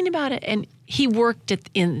talking about it, and he worked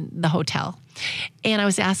in the hotel. And I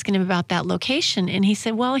was asking him about that location, and he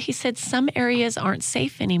said, some areas aren't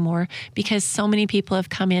safe anymore because so many people have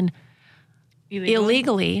come in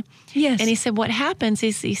illegally. Yes. And he said, what happens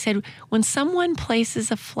is, he said, when someone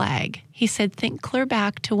places a flag, he said, think clear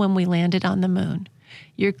back to when we landed on the moon.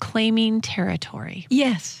 You're claiming territory.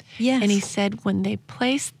 Yes. Yes. And he said, when they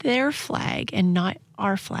place their flag and not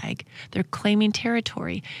our flag, they're claiming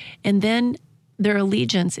territory. And then their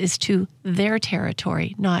allegiance is to their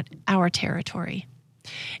territory, not our territory.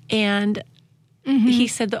 And he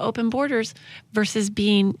said the open borders versus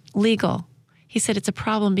being legal, he said it's a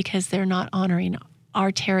problem because they're not honoring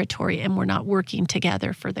our territory and we're not working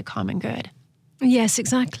together for the common good. Yes,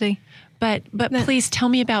 exactly. But please tell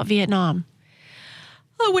me about Vietnam.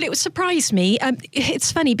 Oh, well, it surprised me.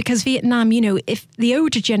 It's funny because Vietnam, if the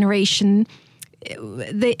older generation,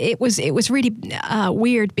 it was really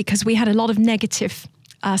weird because we had a lot of negative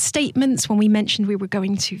statements when we mentioned we were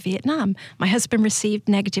going to Vietnam. My husband received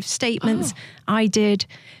negative statements. Oh. I did.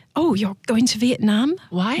 Oh, you're going to Vietnam?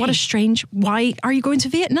 Why? Why are you going to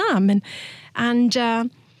Vietnam? And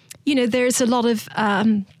there's a lot of,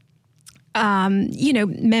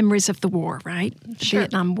 memories of the war, right? Sure.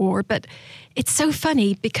 Vietnam War. But it's so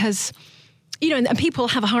funny because, and people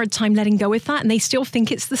have a hard time letting go with that, and they still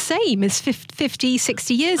think it's the same as 50,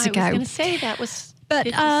 60 years ago. I was going to say that was... But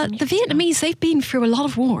the Vietnamese, they've been through a lot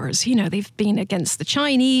of wars. They've been against the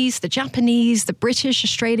Chinese, the Japanese, the British,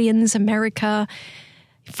 Australians, America,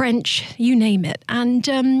 French, you name it. And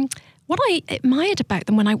what I admired about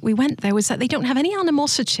them when we went there was that they don't have any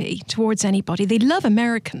animosity towards anybody. They love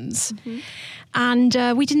Americans. Mm-hmm.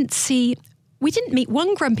 And we didn't meet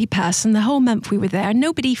one grumpy person the whole month we were there.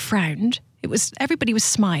 Nobody frowned. Everybody was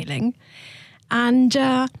smiling. And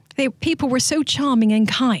people were so charming and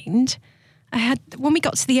kind. When we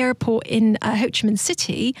got to the airport in Ho Chi Minh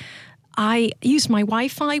City, I used my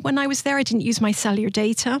Wi-Fi when I was there. I didn't use my cellular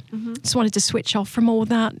data. Mm-hmm. Just wanted to switch off from all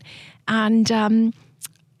that. And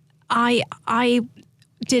I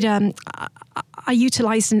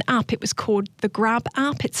utilized an app. It was called the Grab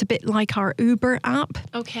app. It's a bit like our Uber app.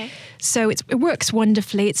 Okay. So it works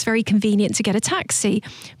wonderfully. It's very convenient to get a taxi.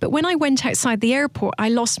 But when I went outside the airport, I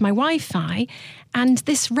lost my Wi-Fi, and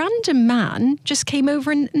this random man just came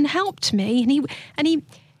over and helped me. And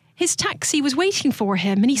his taxi was waiting for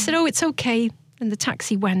him, and he said, "Oh, it's okay." And the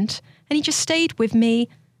taxi went, and he just stayed with me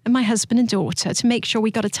and my husband and daughter to make sure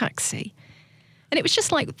we got a taxi. And it was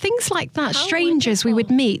just like things like that, strangers we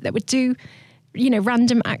would meet that would do,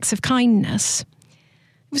 random acts of kindness. It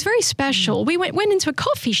was very special. We went into a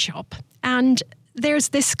coffee shop, and there's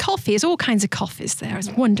this coffee. There's all kinds of coffees there. It's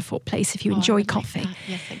a wonderful place if you enjoy coffee.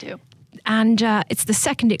 Yes, I do. And it's the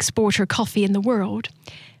second exporter of coffee in the world.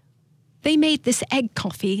 They made this egg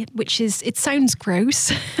coffee, it sounds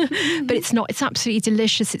gross, but it's not. It's absolutely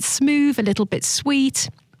delicious. It's smooth, a little bit sweet.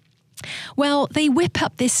 Well, they whip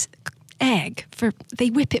up this egg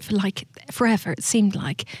they whip it for like forever, it seemed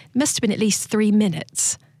like. It must have been at least 3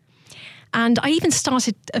 minutes. And I even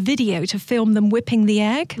started a video to film them whipping the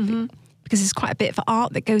egg, because there's quite a bit of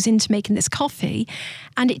art that goes into making this coffee.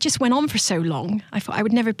 And it just went on for so long. I thought I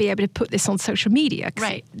would never be able to put this on social media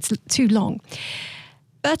because it's too long.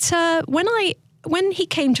 But when he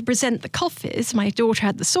came to present the coffees, my daughter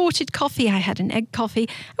had the sorted coffee, I had an egg coffee.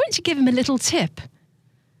 I went to give him a little tip,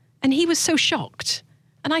 and he was so shocked.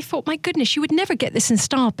 And I thought, my goodness, you would never get this in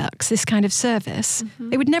Starbucks, this kind of service.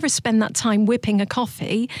 Mm-hmm. They would never spend that time whipping a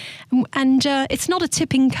coffee. And it's not a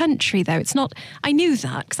tipping country, though. It's not. I knew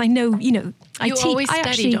that because I know, You always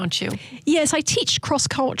study, don't you? Yes, I teach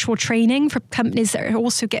cross-cultural training for companies that are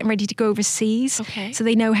also getting ready to go overseas. Okay. So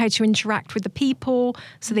they know how to interact with the people,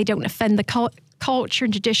 so they don't offend the culture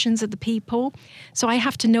and traditions of the people. So I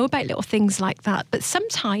have to know about little things like that. But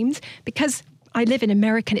sometimes, because I live in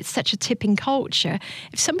America and it's such a tipping culture,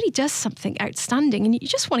 if somebody does something outstanding and you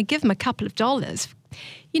just want to give them a couple of dollars,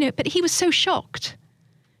 but he was so shocked,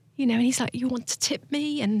 and he's like, "You want to tip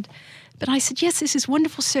me?" But I said, "Yes, this is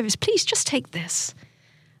wonderful service. Please just take this."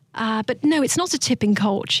 But no, it's not a tipping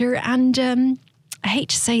culture. And I hate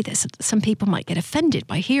to say this, some people might get offended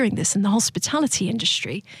by hearing this in the hospitality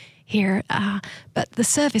industry here, but the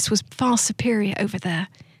service was far superior over there,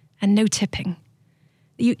 and no tipping.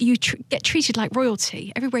 You get treated like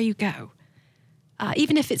royalty everywhere you go,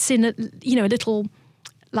 even if it's in a little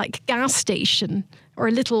like gas station or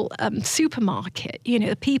a little supermarket. You know,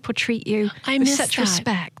 the people treat you with such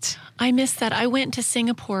respect. I miss that. I went to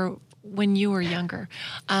Singapore when you were younger.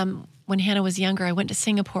 When Hannah was younger, I went to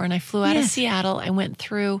Singapore and I flew out of Seattle. I went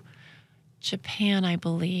through Japan, I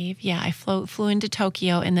believe. Yeah, I flew into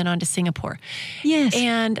Tokyo and then on to Singapore. Yes.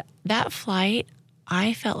 And that flight,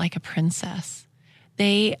 I felt like a princess.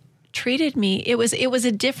 They treated me, it was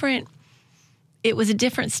a different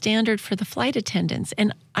standard for the flight attendants.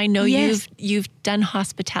 And I know you've done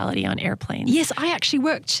hospitality on airplanes. Yes, I actually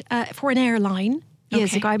worked for an airline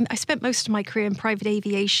years ago. I spent most of my career in private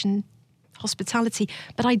aviation hospitality,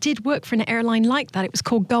 but I did work for an airline like that. It was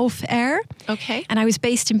called Gulf Air. Okay. And I was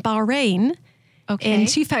based in Bahrain in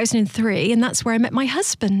 2003, and that's where I met my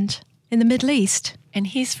husband in the Middle East. And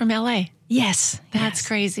he's from LA. Yes. That's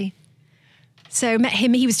crazy. So met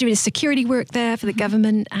him. He was doing his security work there for the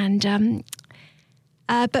government, and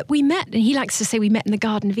but we met, and he likes to say we met in the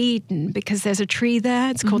Garden of Eden because there's a tree there.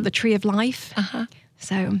 It's called the Tree of Life.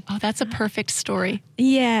 So, that's a perfect story.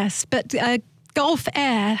 Yes, but Gulf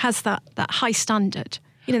Air has that high standard.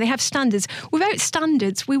 You know, they have standards. Without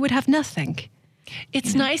standards, we would have nothing.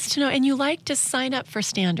 It's nice to know, and you like to sign up for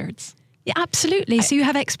standards. Yeah, absolutely. So you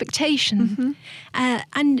have expectation,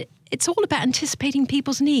 and it's all about anticipating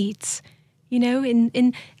people's needs. You know,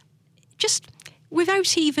 in just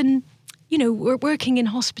without even, you know, we're working in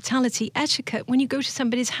hospitality etiquette. When you go to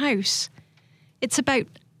somebody's house, it's about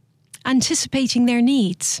anticipating their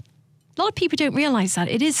needs. A lot of people don't realise that.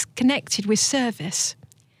 It is connected with service.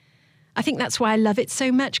 I think that's why I love it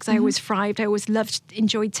so much, because I always thrived. I always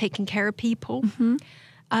enjoyed taking care of people.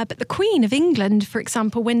 But the Queen of England, for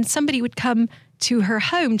example, when somebody would come to her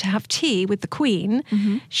home to have tea with the Queen,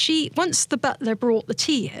 once the butler brought the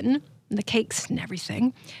tea in, and the cakes and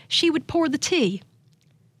everything, she would pour the tea.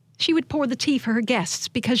 She would pour the tea for her guests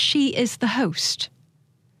because she is the host.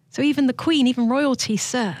 So even the Queen, even royalty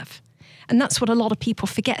serve. And that's what a lot of people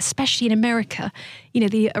forget, especially in America. You know,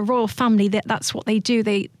 the royal family, that's what they do.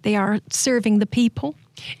 They are serving the people.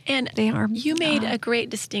 And you made a great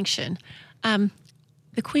distinction.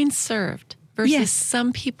 The Queen served versus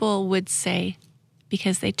some people would say,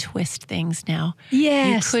 because they twist things now,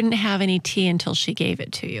 you couldn't have any tea until she gave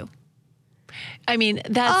it to you. I mean,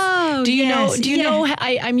 that's. Do you know?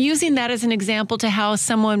 I'm using that as an example to how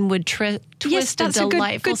someone would twist a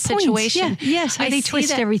delightful situation. Yes, how they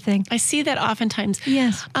twist everything. I see that oftentimes.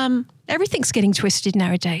 Yes. Everything's getting twisted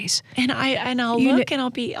nowadays. And I'll look and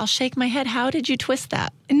I'll shake my head. How did you twist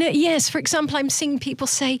that? Yes, for example, I'm seeing people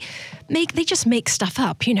say, they just make stuff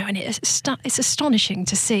up, you know, and it's astonishing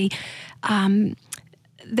to see. I've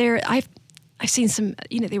seen some,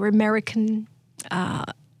 you know, they were American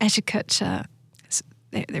etiquette.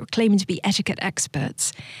 They were claiming to be etiquette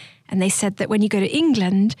experts, and they said that when you go to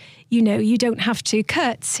England, you know, you don't have to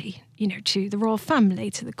curtsy, you know, to the royal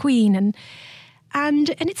family, to the Queen, and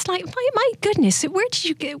it's like, my goodness, where did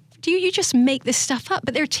you go? Do you just make this stuff up?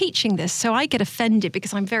 But they're teaching this, so I get offended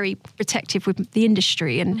because I'm very protective with the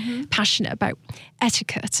industry and passionate about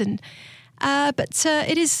etiquette but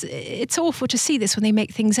it's awful to see this when they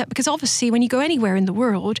make things up, because obviously when you go anywhere in the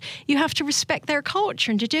world, you have to respect their culture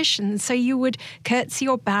and traditions. So you would curtsy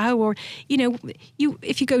or bow, or, you know,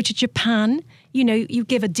 if you go to Japan, you know, you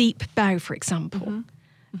give a deep bow, for example.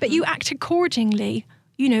 But you act accordingly.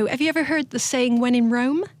 You know, have you ever heard the saying, when in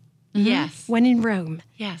Rome? Yes. When in Rome.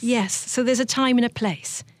 Yes. Yes. So there's a time and a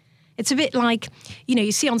place. It's a bit like, you know,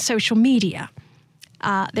 you see on social media,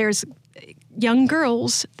 there's young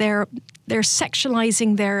girls, they're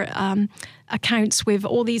sexualizing their accounts with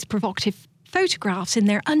all these provocative photographs in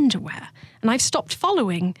their underwear. And I've stopped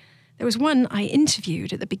following. There was one I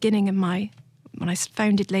interviewed at the beginning of when I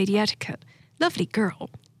founded Lady Etiquette. Lovely girl,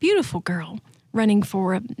 beautiful girl, running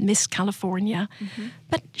for Miss California.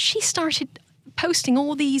 But she started posting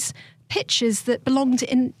all these pictures that belonged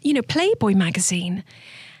in, you know, Playboy magazine.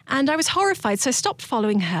 And I was horrified, so I stopped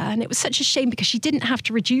following her. And it was such a shame because she didn't have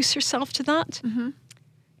to reduce herself to that.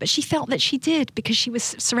 But she felt that she did, because she was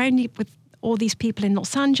surrounded with all these people in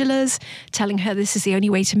Los Angeles telling her this is the only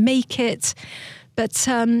way to make it. But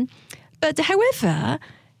however,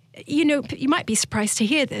 you know, you might be surprised to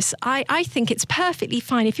hear this. I think it's perfectly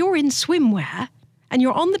fine if you're in swimwear and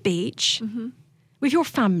you're on the beach with your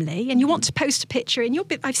family and you want to post a picture and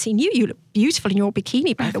I've seen you look beautiful in your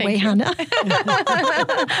bikini, by the way, Hannah.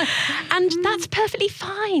 And that's perfectly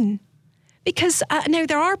fine. Because now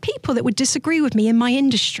there are people that would disagree with me in my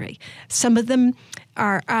industry. Some of them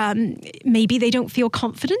are maybe they don't feel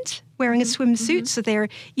confident wearing a swimsuit, so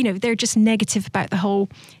they're just negative about the whole,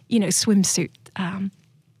 you know, swimsuit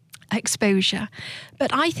exposure.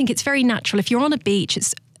 But I think it's very natural. If you're on a beach,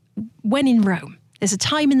 it's when in Rome. There's a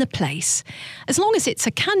time and the place. As long as it's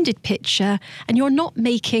a candid picture and you're not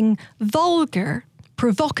making vulgar,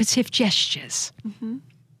 provocative gestures, then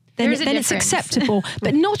it's acceptable.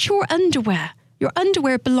 But not your underwear. Your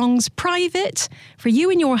underwear belongs private for you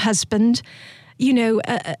and your husband.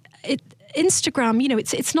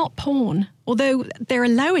 Instagram, it's not porn, although they're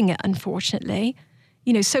allowing it, unfortunately.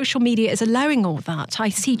 Social media is allowing all that. I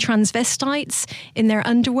see transvestites in their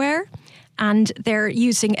underwear, and they're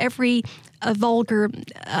using every vulgar,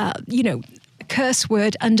 curse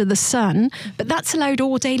word under the sun, but that's allowed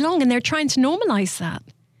all day long, and they're trying to normalize that.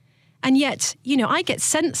 And yet, I get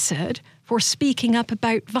censored for speaking up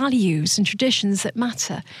about values and traditions that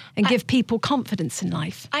matter and give people confidence in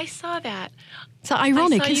life. I saw that. It's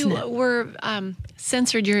ironic, isn't it? You were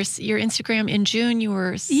censored your Instagram in June. You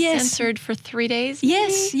were censored for 3 days?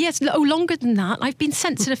 Yes. Oh, longer than that. I've been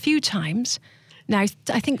censored a few times. Now,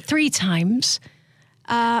 I think 3 times.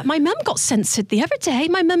 My mum got censored the other day.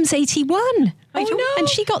 My mum's 81. And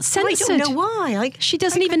she got censored. I don't know why. She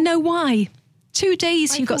doesn't even know why. 2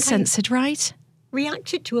 days you got censored, right?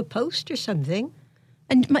 Reacted to a post or something.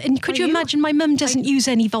 And could you imagine? My mum doesn't use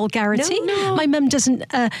any vulgarity. No. My mum doesn't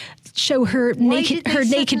show her naked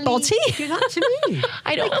body. Do that to me.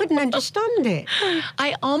 I couldn't understand it.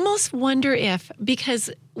 I almost wonder if, because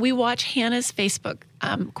we watch Hannah's Facebook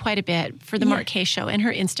quite a bit for the Mark Kay Show and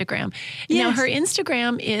her Instagram. Yes. Now her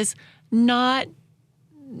Instagram is not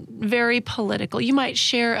very political. You might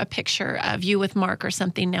share a picture of you with Mark or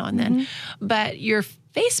something now and then, but your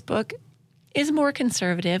Facebook is more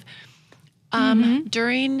conservative.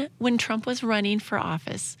 When Trump was running for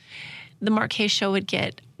office, the Mark Kay Show would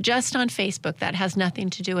get just on Facebook. That has nothing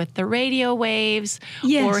to do with the radio waves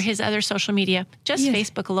or his other social media. Just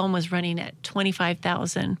Facebook alone was running at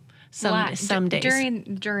 25,000 some days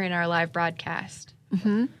during our live broadcast.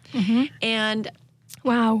 And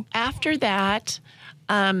wow, after that,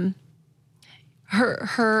 her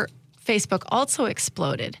Facebook also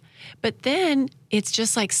exploded. But then it's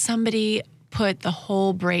just like somebody put the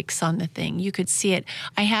whole brakes on the thing. You could see it.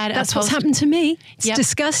 That's what's happened to me. It's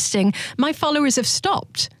disgusting. My followers have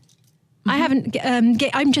stopped. I haven't.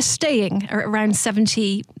 I'm just staying around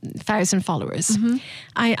 70,000 followers.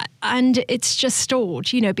 And it's just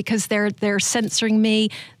stalled, because they're censoring me.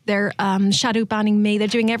 They're shadow banning me. They're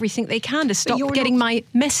doing everything they can to stop getting my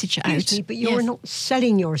message out. But you're not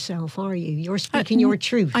selling yourself, are you? You're speaking your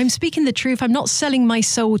truth. I'm speaking the truth. I'm not selling my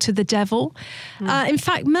soul to the devil. In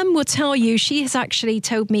fact, Mum will tell you, she has actually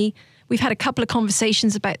told me, we've had a couple of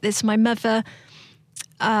conversations about this. My mother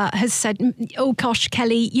has said, oh gosh,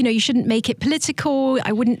 Kelley, you shouldn't make it political.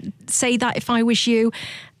 I wouldn't say that if I was you.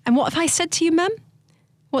 And what have I said to you, Mum?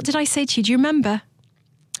 What did I say to you? Do you remember?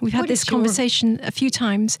 We've had this conversation a few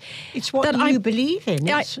times. It's what you believe in.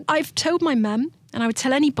 I've told my mum, and I would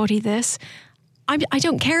tell anybody this, I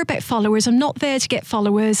don't care about followers. I'm not there to get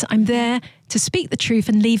followers. I'm there to speak the truth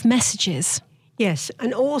and leave messages. Yes,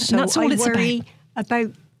 and also that's all I worry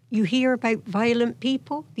about, you hear about violent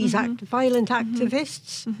people, these violent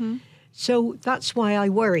activists. So that's why I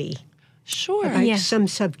worry about some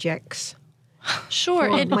subjects.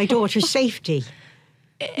 For my daughter's safety.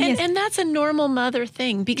 And that's a normal mother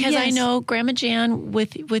thing, because I know Grandma Jan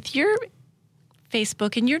with your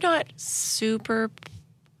Facebook, and you're not super,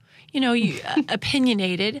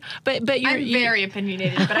 opinionated, but I'm very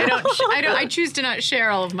opinionated, but I choose to not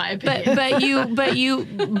share all of my opinions. But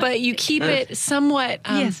you keep it somewhat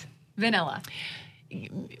vanilla.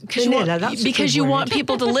 Because you want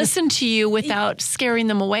people to listen to you without scaring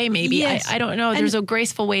them away, maybe. Yes. I don't know. There's a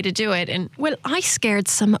graceful way to do it. Well, I scared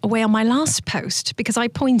some away on my last post because I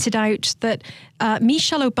pointed out that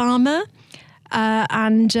Michelle Obama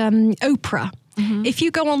and Oprah, if you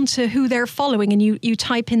go on to who they're following and you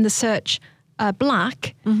type in the search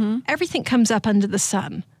black, everything comes up under the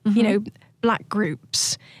sun, black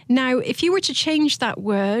groups. Now, if you were to change that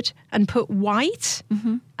word and put white,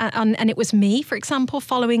 and it was me, for example,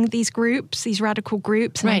 following these groups, these radical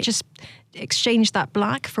groups, and I just exchanged that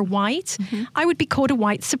black for white, I would be called a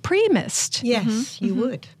white supremacist. Yes, you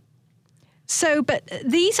would. So, but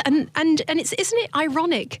these, and it's, isn't it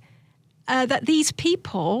ironic that these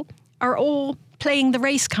people are all playing the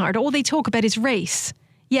race card? All they talk about is race.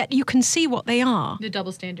 Yet you can see what they are. The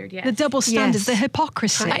double standard, yes. The double standards, the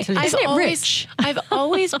hypocrisy. Isn't it rich? I've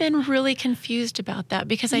always been really confused about that,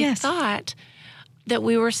 because I thought that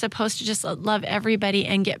we were supposed to just love everybody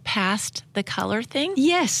and get past the color thing.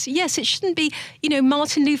 Yes, it shouldn't be.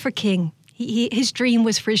 Martin Luther King, his dream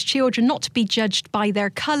was for his children not to be judged by their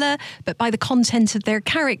color, but by the content of their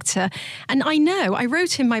character. And I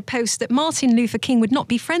wrote in my post that Martin Luther King would not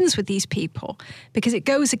be friends with these people because it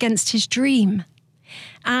goes against his dream.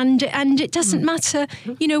 And it doesn't matter,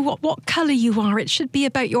 what colour you are. It should be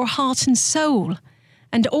about your heart and soul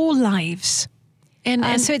and all lives.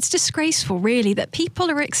 And so it's disgraceful, really, that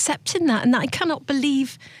people are accepting that. And I cannot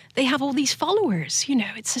believe they have all these followers.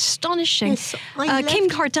 It's astonishing. Yes, Kim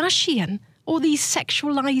Kardashian, all these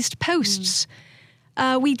sexualized posts.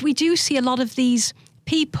 We do see a lot of these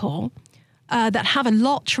people that have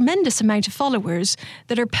a tremendous amount of followers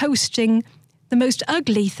that are posting the most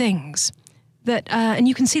ugly things. And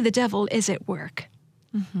you can see the devil is at work.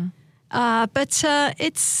 Mm-hmm. But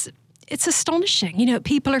it's astonishing.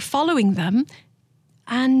 People are following them,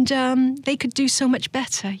 and they could do so much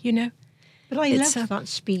better. But I loved that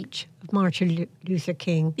speech of Martin Luther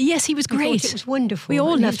King. Yes, he was great. It was wonderful. We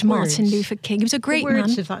all loved Martin Luther King. He was a great man. The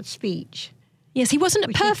words of that speech. Yes, he wasn't a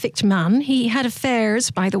perfect man. He had affairs,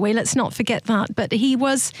 by the way. Let's not forget that. But he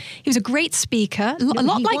was a great speaker, a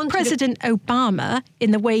lot like President Obama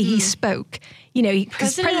in the way he spoke.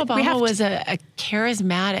 President Obama was a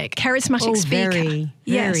charismatic speaker.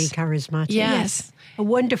 Very charismatic. Yes. A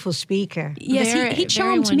wonderful speaker. Yes, he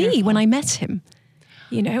charmed me when I met him.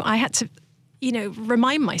 I had to,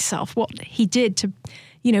 remind myself what he did to,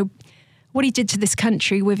 what he did to this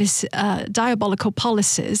country with his diabolical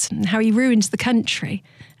policies and how he ruined the country.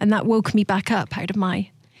 And that woke me back up out of my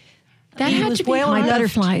my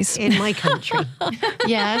butterflies. In my country.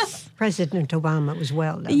 Yes. President Obama was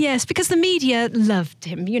well loved. Yes, because the media loved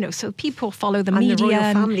him, so people follow the media. And the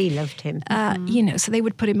royal family loved him. So they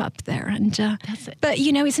would put him up there. And But,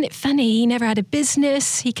 isn't it funny? He never had a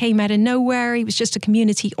business. He came out of nowhere. He was just a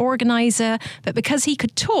community organizer. But because he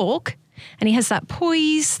could talk, and he has that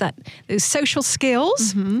poise, those social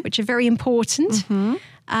skills, which are very important,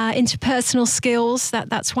 interpersonal skills,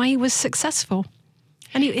 that's why he was successful.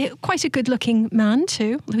 And he quite a good-looking man,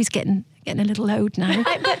 too. He's getting a little old now.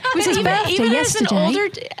 It was his birthday yesterday.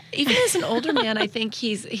 Even as an older man, I think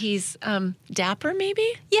he's dapper, maybe?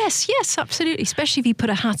 Yes, absolutely. Especially if you put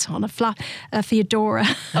a hat on, a fedora.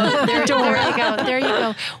 Oh, there you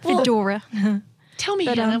go. Well, fedora. Tell me,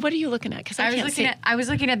 Hannah, what are you looking at? Because I was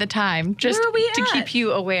looking at the time just to keep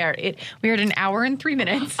you aware. We're at an hour and 3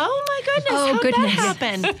 minutes. Oh my goodness! How'd that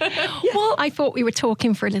happen? Well, I thought we were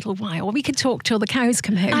talking for a little while. We could talk till the cows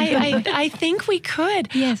come home. I think we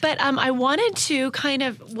could. Yes. But I wanted to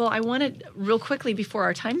real quickly before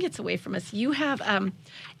our time gets away from us. You have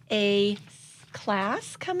a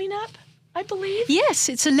class coming up, I believe. Yes,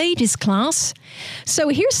 it's a ladies' class. So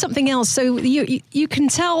here's something else. So you can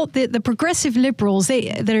tell that the progressive liberals,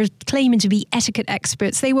 that are claiming to be etiquette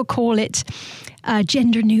experts, they will call it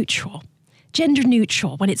gender neutral. Gender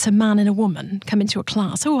neutral when it's a man and a woman come into a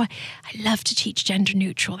class. Oh, I love to teach gender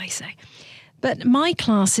neutral, they say. But my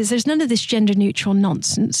classes, there's none of this gender neutral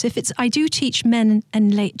nonsense. I do teach men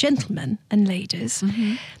and gentlemen and ladies,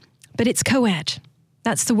 but it's co-ed.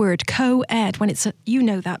 That's the word, co-ed, when it's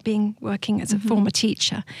working as a former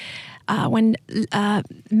teacher. When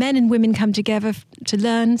men and women come together to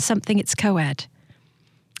learn something, it's co-ed,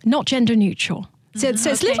 not gender neutral. So it's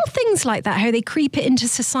little things like that, how they creep it into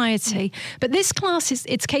society. But this class,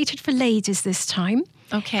 it's catered for ladies this time.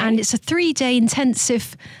 Okay. And it's a 3-day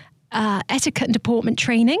intensive etiquette and deportment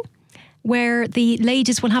training where the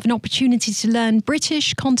ladies will have an opportunity to learn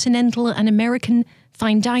British, continental and American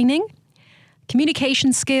fine dining,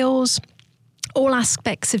 communication skills, all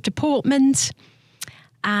aspects of deportment,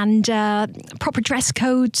 and proper dress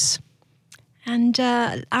codes, and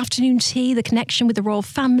afternoon tea, the connection with the royal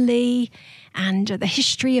family, and the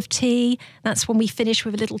history of tea. That's when we finish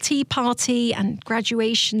with a little tea party and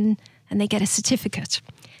graduation, and they get a certificate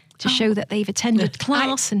to show that they've attended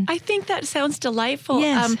class. I think that sounds delightful.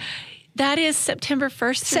 Yes. That is September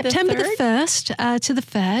 1st to September the 1st to the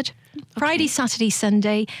 3rd. Friday, Saturday,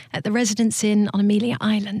 Sunday at the Residence Inn on Amelia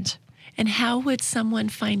Island. And how would someone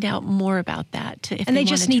find out more about that? And they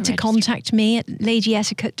just need to contact me at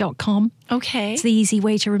ladyetiquette.com. Okay. It's the easy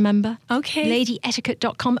way to remember. Okay.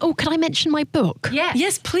 Ladyetiquette.com. Oh, could I mention my book?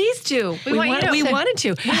 Yes, please do. We wanted to. We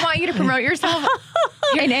want you to promote yourself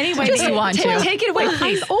in any way that you want to. Take it away,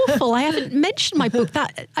 please. I'm awful. I haven't mentioned my book.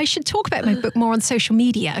 I should talk about my book more on social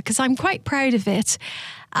media because I'm quite proud of it.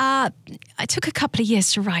 I took a couple of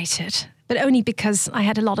years to write it, but only because I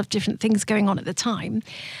had a lot of different things going on at the time.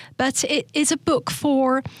 But it is a book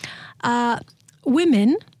for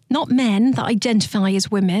women, not men, that identify as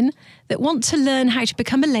women, that want to learn how to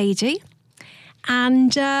become a lady.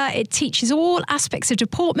 And it teaches all aspects of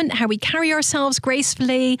deportment, how we carry ourselves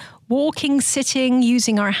gracefully, walking, sitting,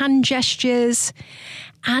 using our hand gestures,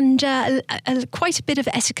 and quite a bit of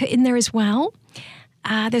etiquette in there as well.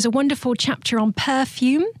 There's a wonderful chapter on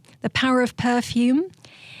perfume, the power of perfume,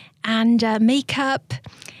 and makeup,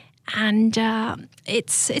 and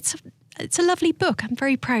it's a lovely book. I'm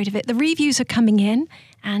very proud of it. The reviews are coming in,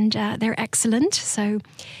 and they're excellent. So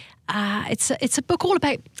it's a book all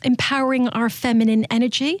about empowering our feminine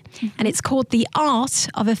energy, and it's called The Art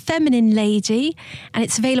of a Feminine Lady, and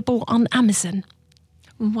it's available on Amazon.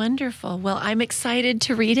 Wonderful. Well, I'm excited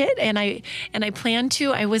to read it, and I plan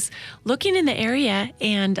to. I was looking in the area,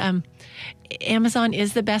 and Amazon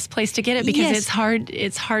is the best place to get it because it's hard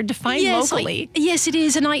to find locally. Yes, it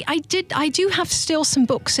is. And I do have still some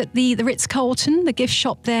books at the Ritz-Carlton, the gift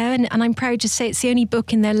shop there, and I'm proud to say it's the only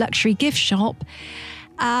book in their luxury gift shop.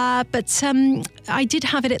 But I did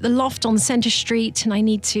have it at the Loft on Centre Street, and I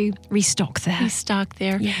need to restock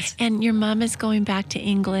there. Yes. And your mum is going back to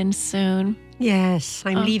England soon. Yes,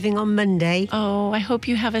 I'm leaving on Monday. Oh, I hope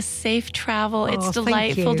you have a safe travel. It's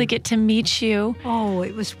delightful to get to meet you. Oh,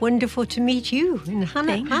 it was wonderful to meet you. And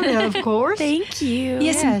Hannah, of course. Thank you.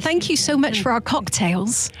 Yes, and thank you so much for our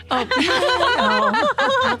cocktails. Oh.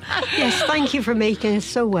 Yes, thank you for making us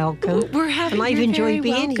so welcome. We're happy. And I've enjoyed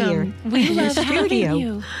being here. We love having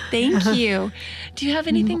you. Thank you. Do you have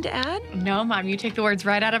anything to add? No, Mom, you take the words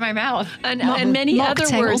right out of my mouth. And many other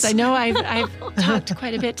words. I know I've talked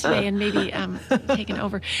quite a bit today and maybe taken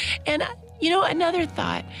over. And, another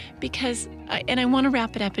thought, because, and I want to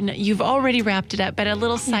wrap it up, and you've already wrapped it up, but a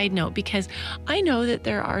little side note, because I know that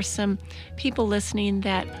there are some people listening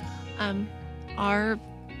that are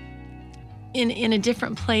in a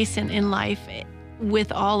different place in life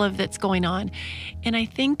with all of that's going on. And I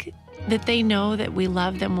think that they know that we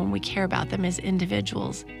love them when we care about them as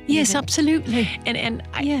individuals. Yes, absolutely. And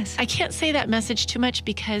I can't say that message too much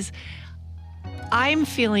because I'm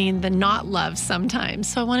feeling the not love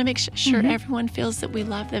sometimes. So I want to make sure everyone feels that we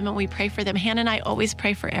love them and we pray for them. Hannah and I always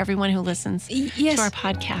pray for everyone who listens to our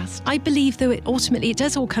podcast. I believe, though, it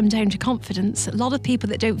does all come down to confidence. A lot of people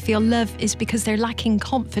that don't feel love is because they're lacking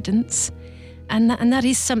confidence. And that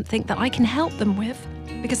is something that I can help them with,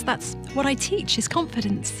 because that's what I teach, is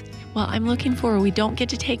confidence. Well, I'm looking forward. We don't get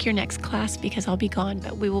to take your next class because I'll be gone,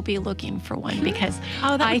 but we will be looking for one because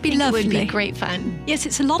that would be lovely. It would be great fun. Yes,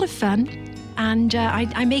 it's a lot of fun, and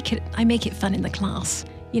I make it fun in the class.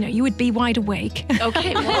 You would be wide awake.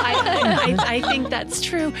 Okay, well, I think that's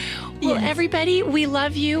true. Well, everybody, we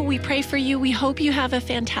love you. We pray for you. We hope you have a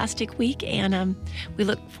fantastic week, and we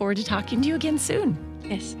look forward to talking to you again soon.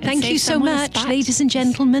 Yes. Thank you so much, ladies and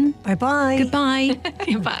gentlemen. Bye-bye. Goodbye.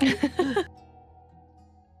 Goodbye.